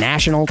for a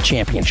national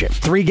championship.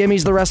 3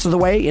 gimmies the rest of the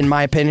way, in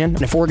my opinion.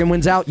 And if Oregon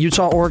wins out,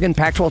 Utah-Oregon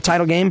Pac-12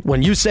 title game,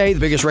 when you say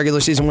the biggest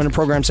regular season win in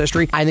program's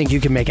history, I think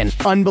you can make an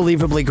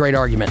unbelievably great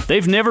argument.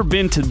 They've never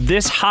been to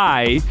this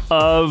high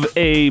of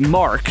a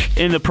mark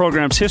in the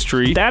program's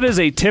history. That is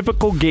a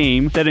typical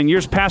game that in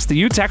years past the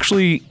Utes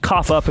actually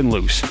cough up and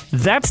lose.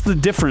 That's the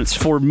difference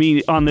for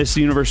me on this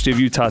University of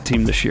Utah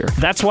team this year.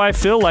 That's why I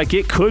feel like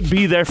it could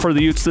be there for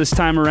the Utes this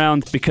time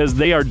around, because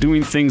they are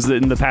doing things that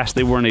in the past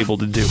they weren't able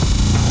to do.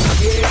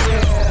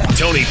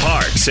 Tony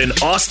Parks and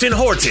Austin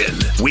Horton.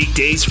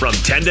 Weekdays from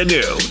 10 to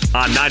noon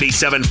on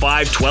 97.5,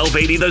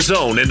 1280 The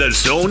Zone and The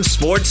Zone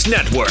Sports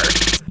Network.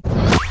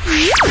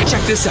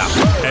 Check this out.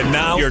 And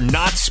now your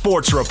Not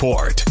Sports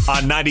Report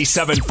on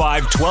 97.5,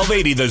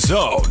 1280 The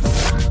Zone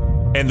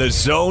and The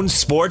Zone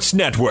Sports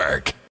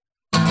Network.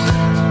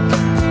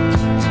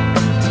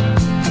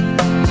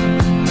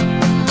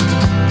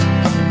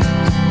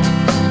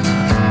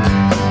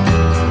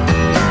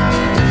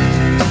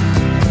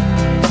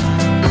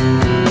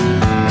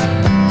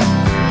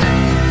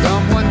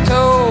 Someone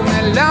told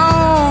me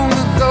long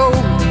ago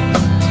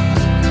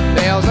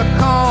there's a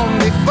calm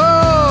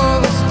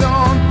before the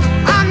storm.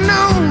 I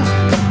know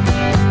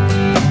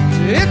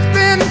it's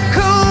been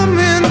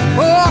coming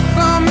for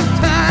some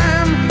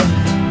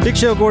time. Big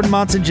Show, Gordon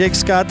Monson, Jake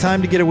Scott.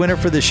 Time to get a winner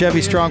for the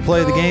Chevy Strong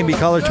Play of the Game. Be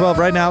caller 12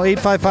 right now,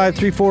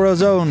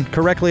 855-340-ZONE.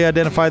 Correctly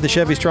identify the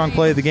Chevy Strong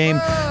Play of the Game,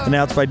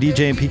 announced by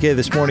DJ and PK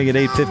this morning at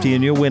 8:50,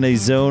 and you'll win a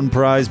Zone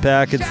prize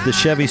pack. It's the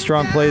Chevy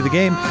Strong Play of the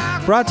Game,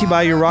 brought to you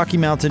by your Rocky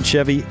Mountain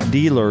Chevy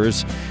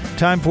dealers.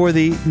 Time for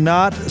the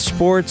Not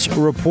Sports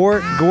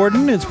Report.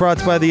 Gordon, it's brought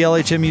to you by the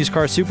LHM Used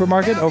Car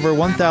Supermarket. Over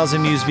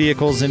 1,000 used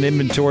vehicles in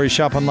inventory.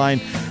 Shop online,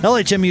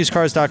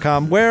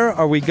 LHMUsedCars.com. Where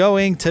are we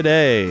going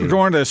today? We're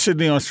going to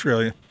Sydney,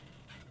 Australia.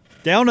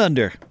 Down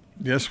under.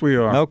 Yes, we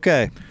are.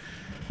 Okay.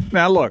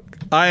 Now, look,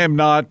 I am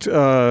not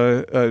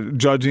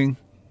judging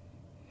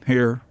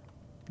here.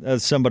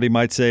 As somebody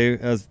might say,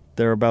 as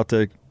they're about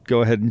to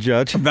go ahead and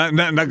judge. I'm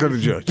not going to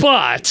judge.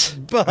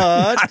 But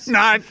I'm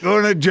not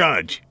going to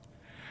judge.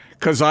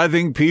 Because I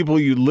think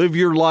you live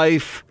your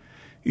life,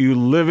 you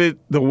live it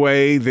the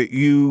way that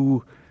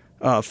you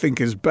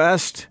think is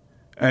best,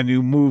 and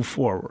you move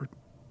forward.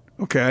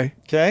 Okay?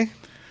 Okay.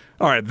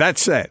 All right, that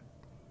said.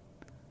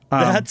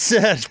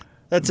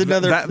 That's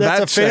another,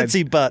 that's a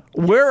fancy butt.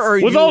 Where are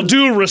you? With all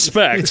due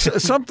respect.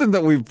 Something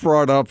that we've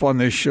brought up on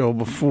this show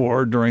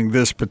before during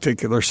this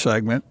particular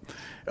segment,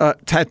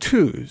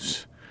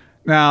 tattoos.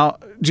 Now,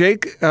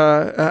 Jake,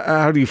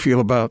 how do you feel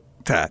about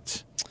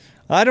tats?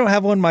 I don't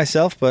have one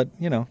myself, but,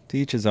 to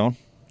each his own.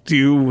 Do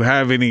you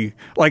have any,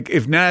 like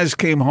if Naz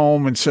came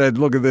home and said,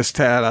 look at this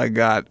tat I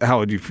got, how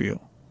would you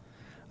feel?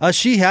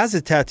 She has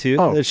a tattoo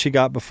that she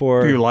got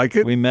before. Do you like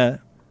it? We met.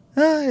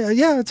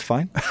 Yeah, it's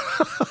fine.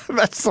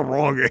 That's the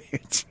wrong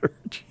answer,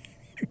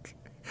 Jake.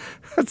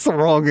 That's the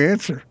wrong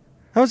answer.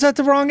 How is that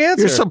the wrong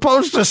answer? You're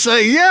supposed to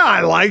say, yeah,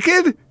 I like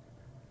it.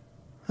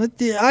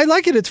 I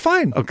like it. It's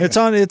fine. Okay. It's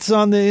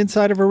on the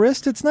inside of her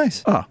wrist. It's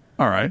nice. Oh,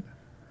 all right.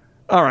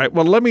 All right.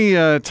 Well, let me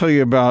tell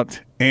you about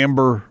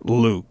Amber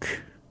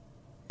Luke.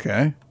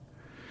 Okay.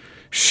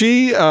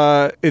 She,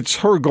 it's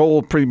her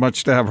goal pretty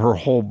much to have her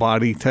whole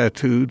body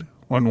tattooed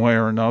one way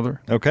or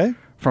another. Okay.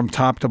 From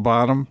top to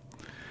bottom.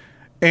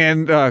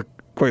 And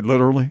quite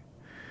literally.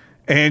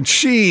 And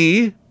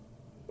she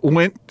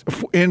went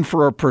in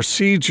for a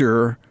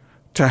procedure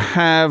to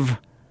have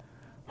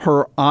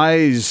her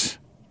eyes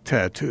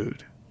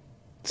tattooed.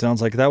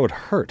 Sounds like that would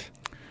hurt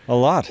a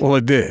lot. Well,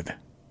 it did.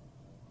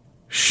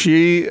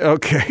 She's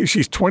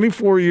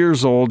 24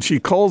 years old. She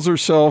calls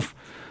herself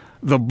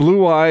the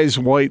Blue Eyes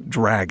White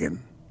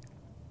Dragon.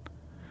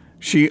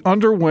 She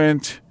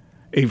underwent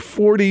a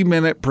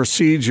 40-minute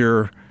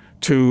procedure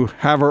to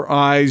have her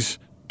eyes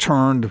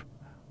turned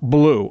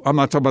blue. I'm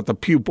not talking about the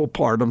pupil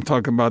part. I'm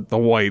talking about the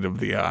white of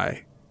the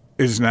eye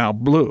is now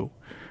blue.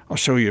 I'll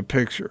show you a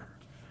picture.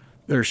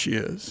 There she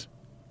is.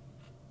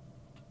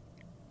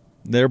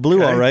 They're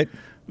blue, all right.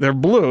 They're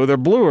blue. They're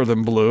bluer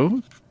than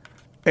blue.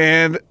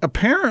 And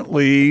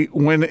apparently,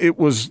 when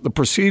the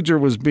procedure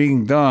was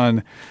being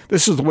done,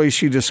 this is the way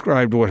she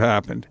described what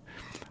happened.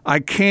 I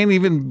can't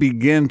even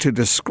begin to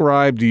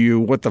describe to you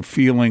what the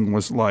feeling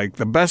was like.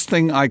 The best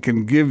thing I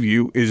can give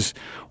you is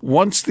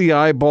once the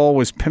eyeball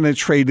was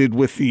penetrated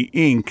with the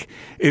ink,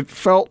 it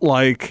felt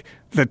like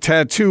the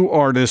tattoo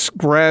artist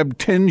grabbed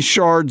 10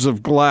 shards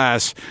of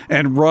glass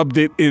and rubbed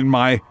it in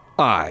my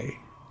eye.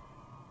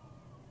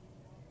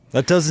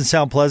 That doesn't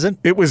sound pleasant.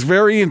 It was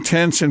very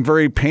intense and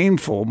very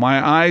painful.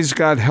 My eyes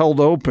got held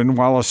open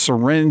while a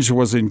syringe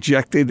was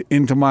injected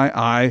into my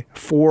eye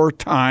 4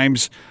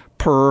 times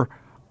per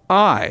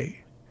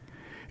eye.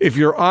 If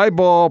your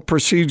eyeball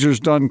procedure's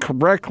done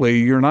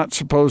correctly, you're not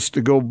supposed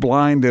to go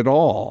blind at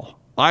all.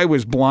 I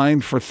was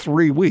blind for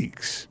 3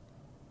 weeks.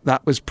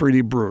 That was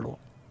pretty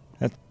brutal.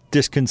 That's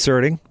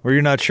disconcerting. Or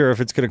you're not sure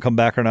if it's going to come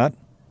back or not?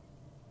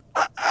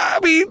 I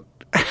mean,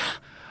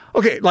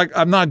 okay, like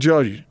I'm not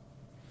judging.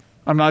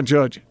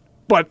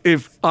 But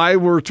if I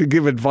were to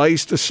give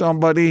advice to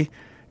somebody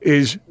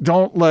is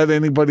don't let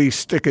anybody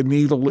stick a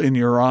needle in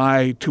your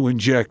eye to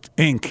inject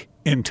ink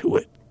into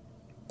it.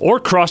 Or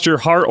cross your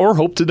heart or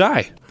hope to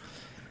die.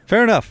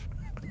 Fair enough.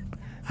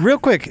 Real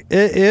quick,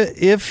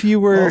 if you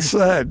were... Well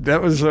said.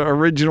 That was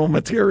original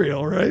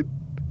material, right?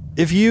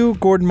 If you,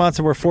 Gordon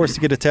Monson, were forced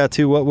to get a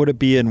tattoo, what would it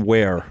be and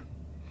where?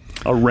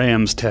 A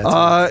Rams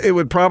tattoo. It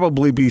would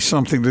probably be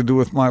something to do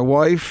with my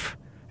wife.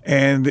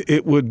 And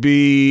it would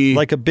be...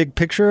 Like a big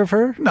picture of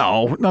her?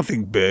 No,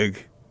 nothing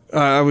big.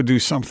 I would do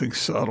something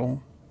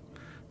subtle.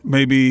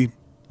 Maybe...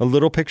 A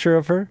little picture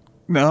of her?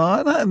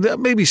 No,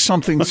 maybe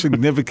something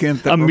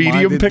significant. That a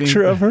medium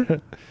picture of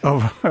her?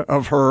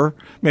 Of her.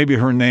 Maybe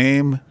her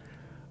name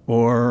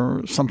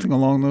or something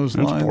along those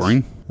lines. That's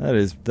boring. That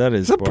is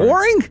Is that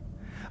boring?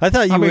 I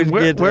thought you would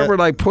get... Where would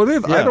I put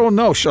it? Yeah. I don't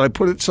know. Should I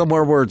put it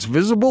somewhere where it's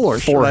visible or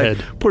Forehead.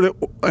 Should I put it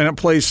in a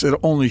place that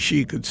only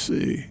she could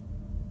see?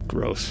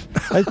 Gross.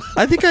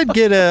 I think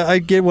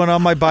I'd get one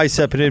on my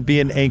bicep and it'd be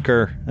an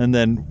anchor and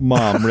then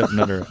mom written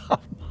under it.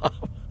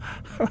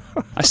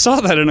 I saw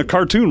that in a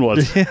cartoon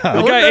once. Yeah.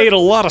 The guy ate a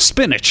lot of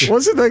spinach.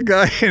 Wasn't that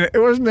guy?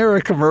 Wasn't there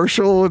a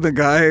commercial with the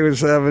guy who was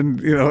having,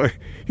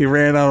 he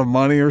ran out of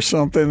money or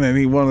something and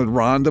he wanted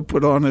Ron to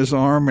put on his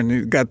arm and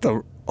he got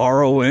the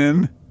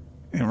RON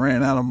and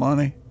ran out of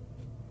money?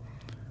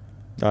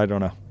 I don't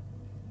know.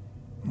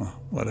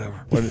 Well,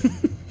 whatever.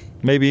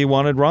 Maybe he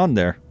wanted Ron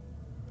there.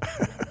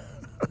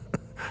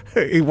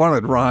 He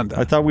wanted Rhonda.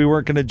 I thought we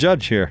weren't going to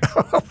judge here.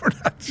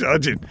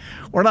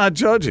 We're not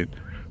judging.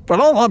 But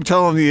all I'm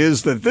telling you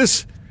is that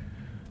this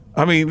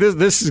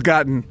has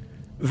gotten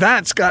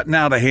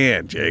out of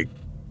hand, Jake.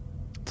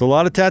 It's a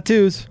lot of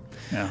tattoos.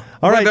 Yeah.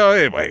 All right. No,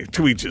 anyway,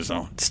 to each his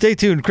own. Stay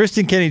tuned.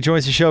 Kristen Kenny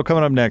joins the show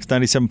coming up next,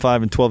 97.5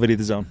 and 1280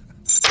 The Zone.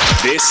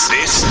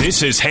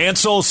 This is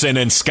Hans Olsen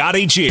and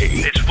Scotty G.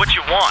 It's what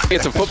you want.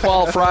 It's a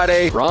football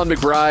Friday. Ron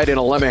McBride and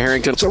Alema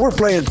Harrington. So we're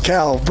playing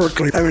Cal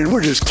Berkeley. I mean,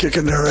 we're just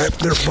kicking their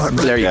butt. Right?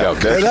 There you go.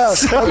 Good.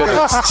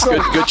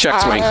 Good check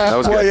swing. That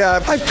was good. Well,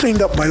 yeah, I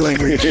cleaned up my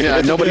language.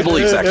 Yeah, nobody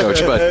believes that,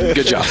 Coach, but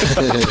good job.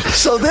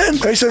 So then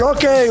they said,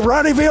 okay,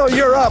 Ronnieville,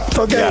 you're up.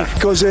 Okay. Yeah.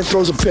 Goes in,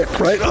 throws a pick,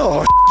 right?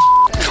 Oh,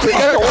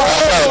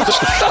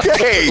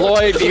 hey,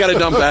 Lloyd, you got to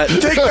dump that.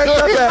 Take that.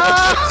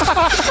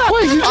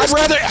 Wait,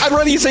 I'd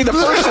rather you say the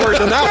first word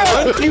than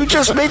that one. You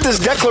just made this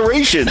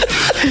declaration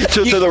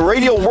to the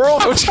radio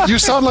world. You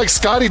sound like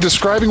Scotty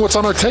describing what's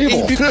on our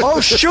table.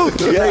 Oh, shoot.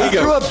 There you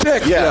go. Threw a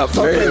pick. Yeah,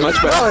 very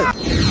much better.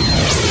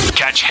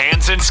 Catch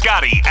Hans and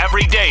Scotty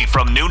every day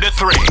from noon to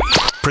 3.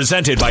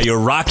 Presented by your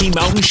Rocky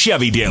Mountain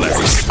Chevy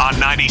dealers on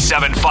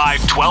 97.5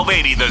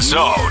 1280 The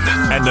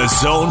Zone and The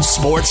Zone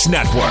Sports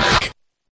Network.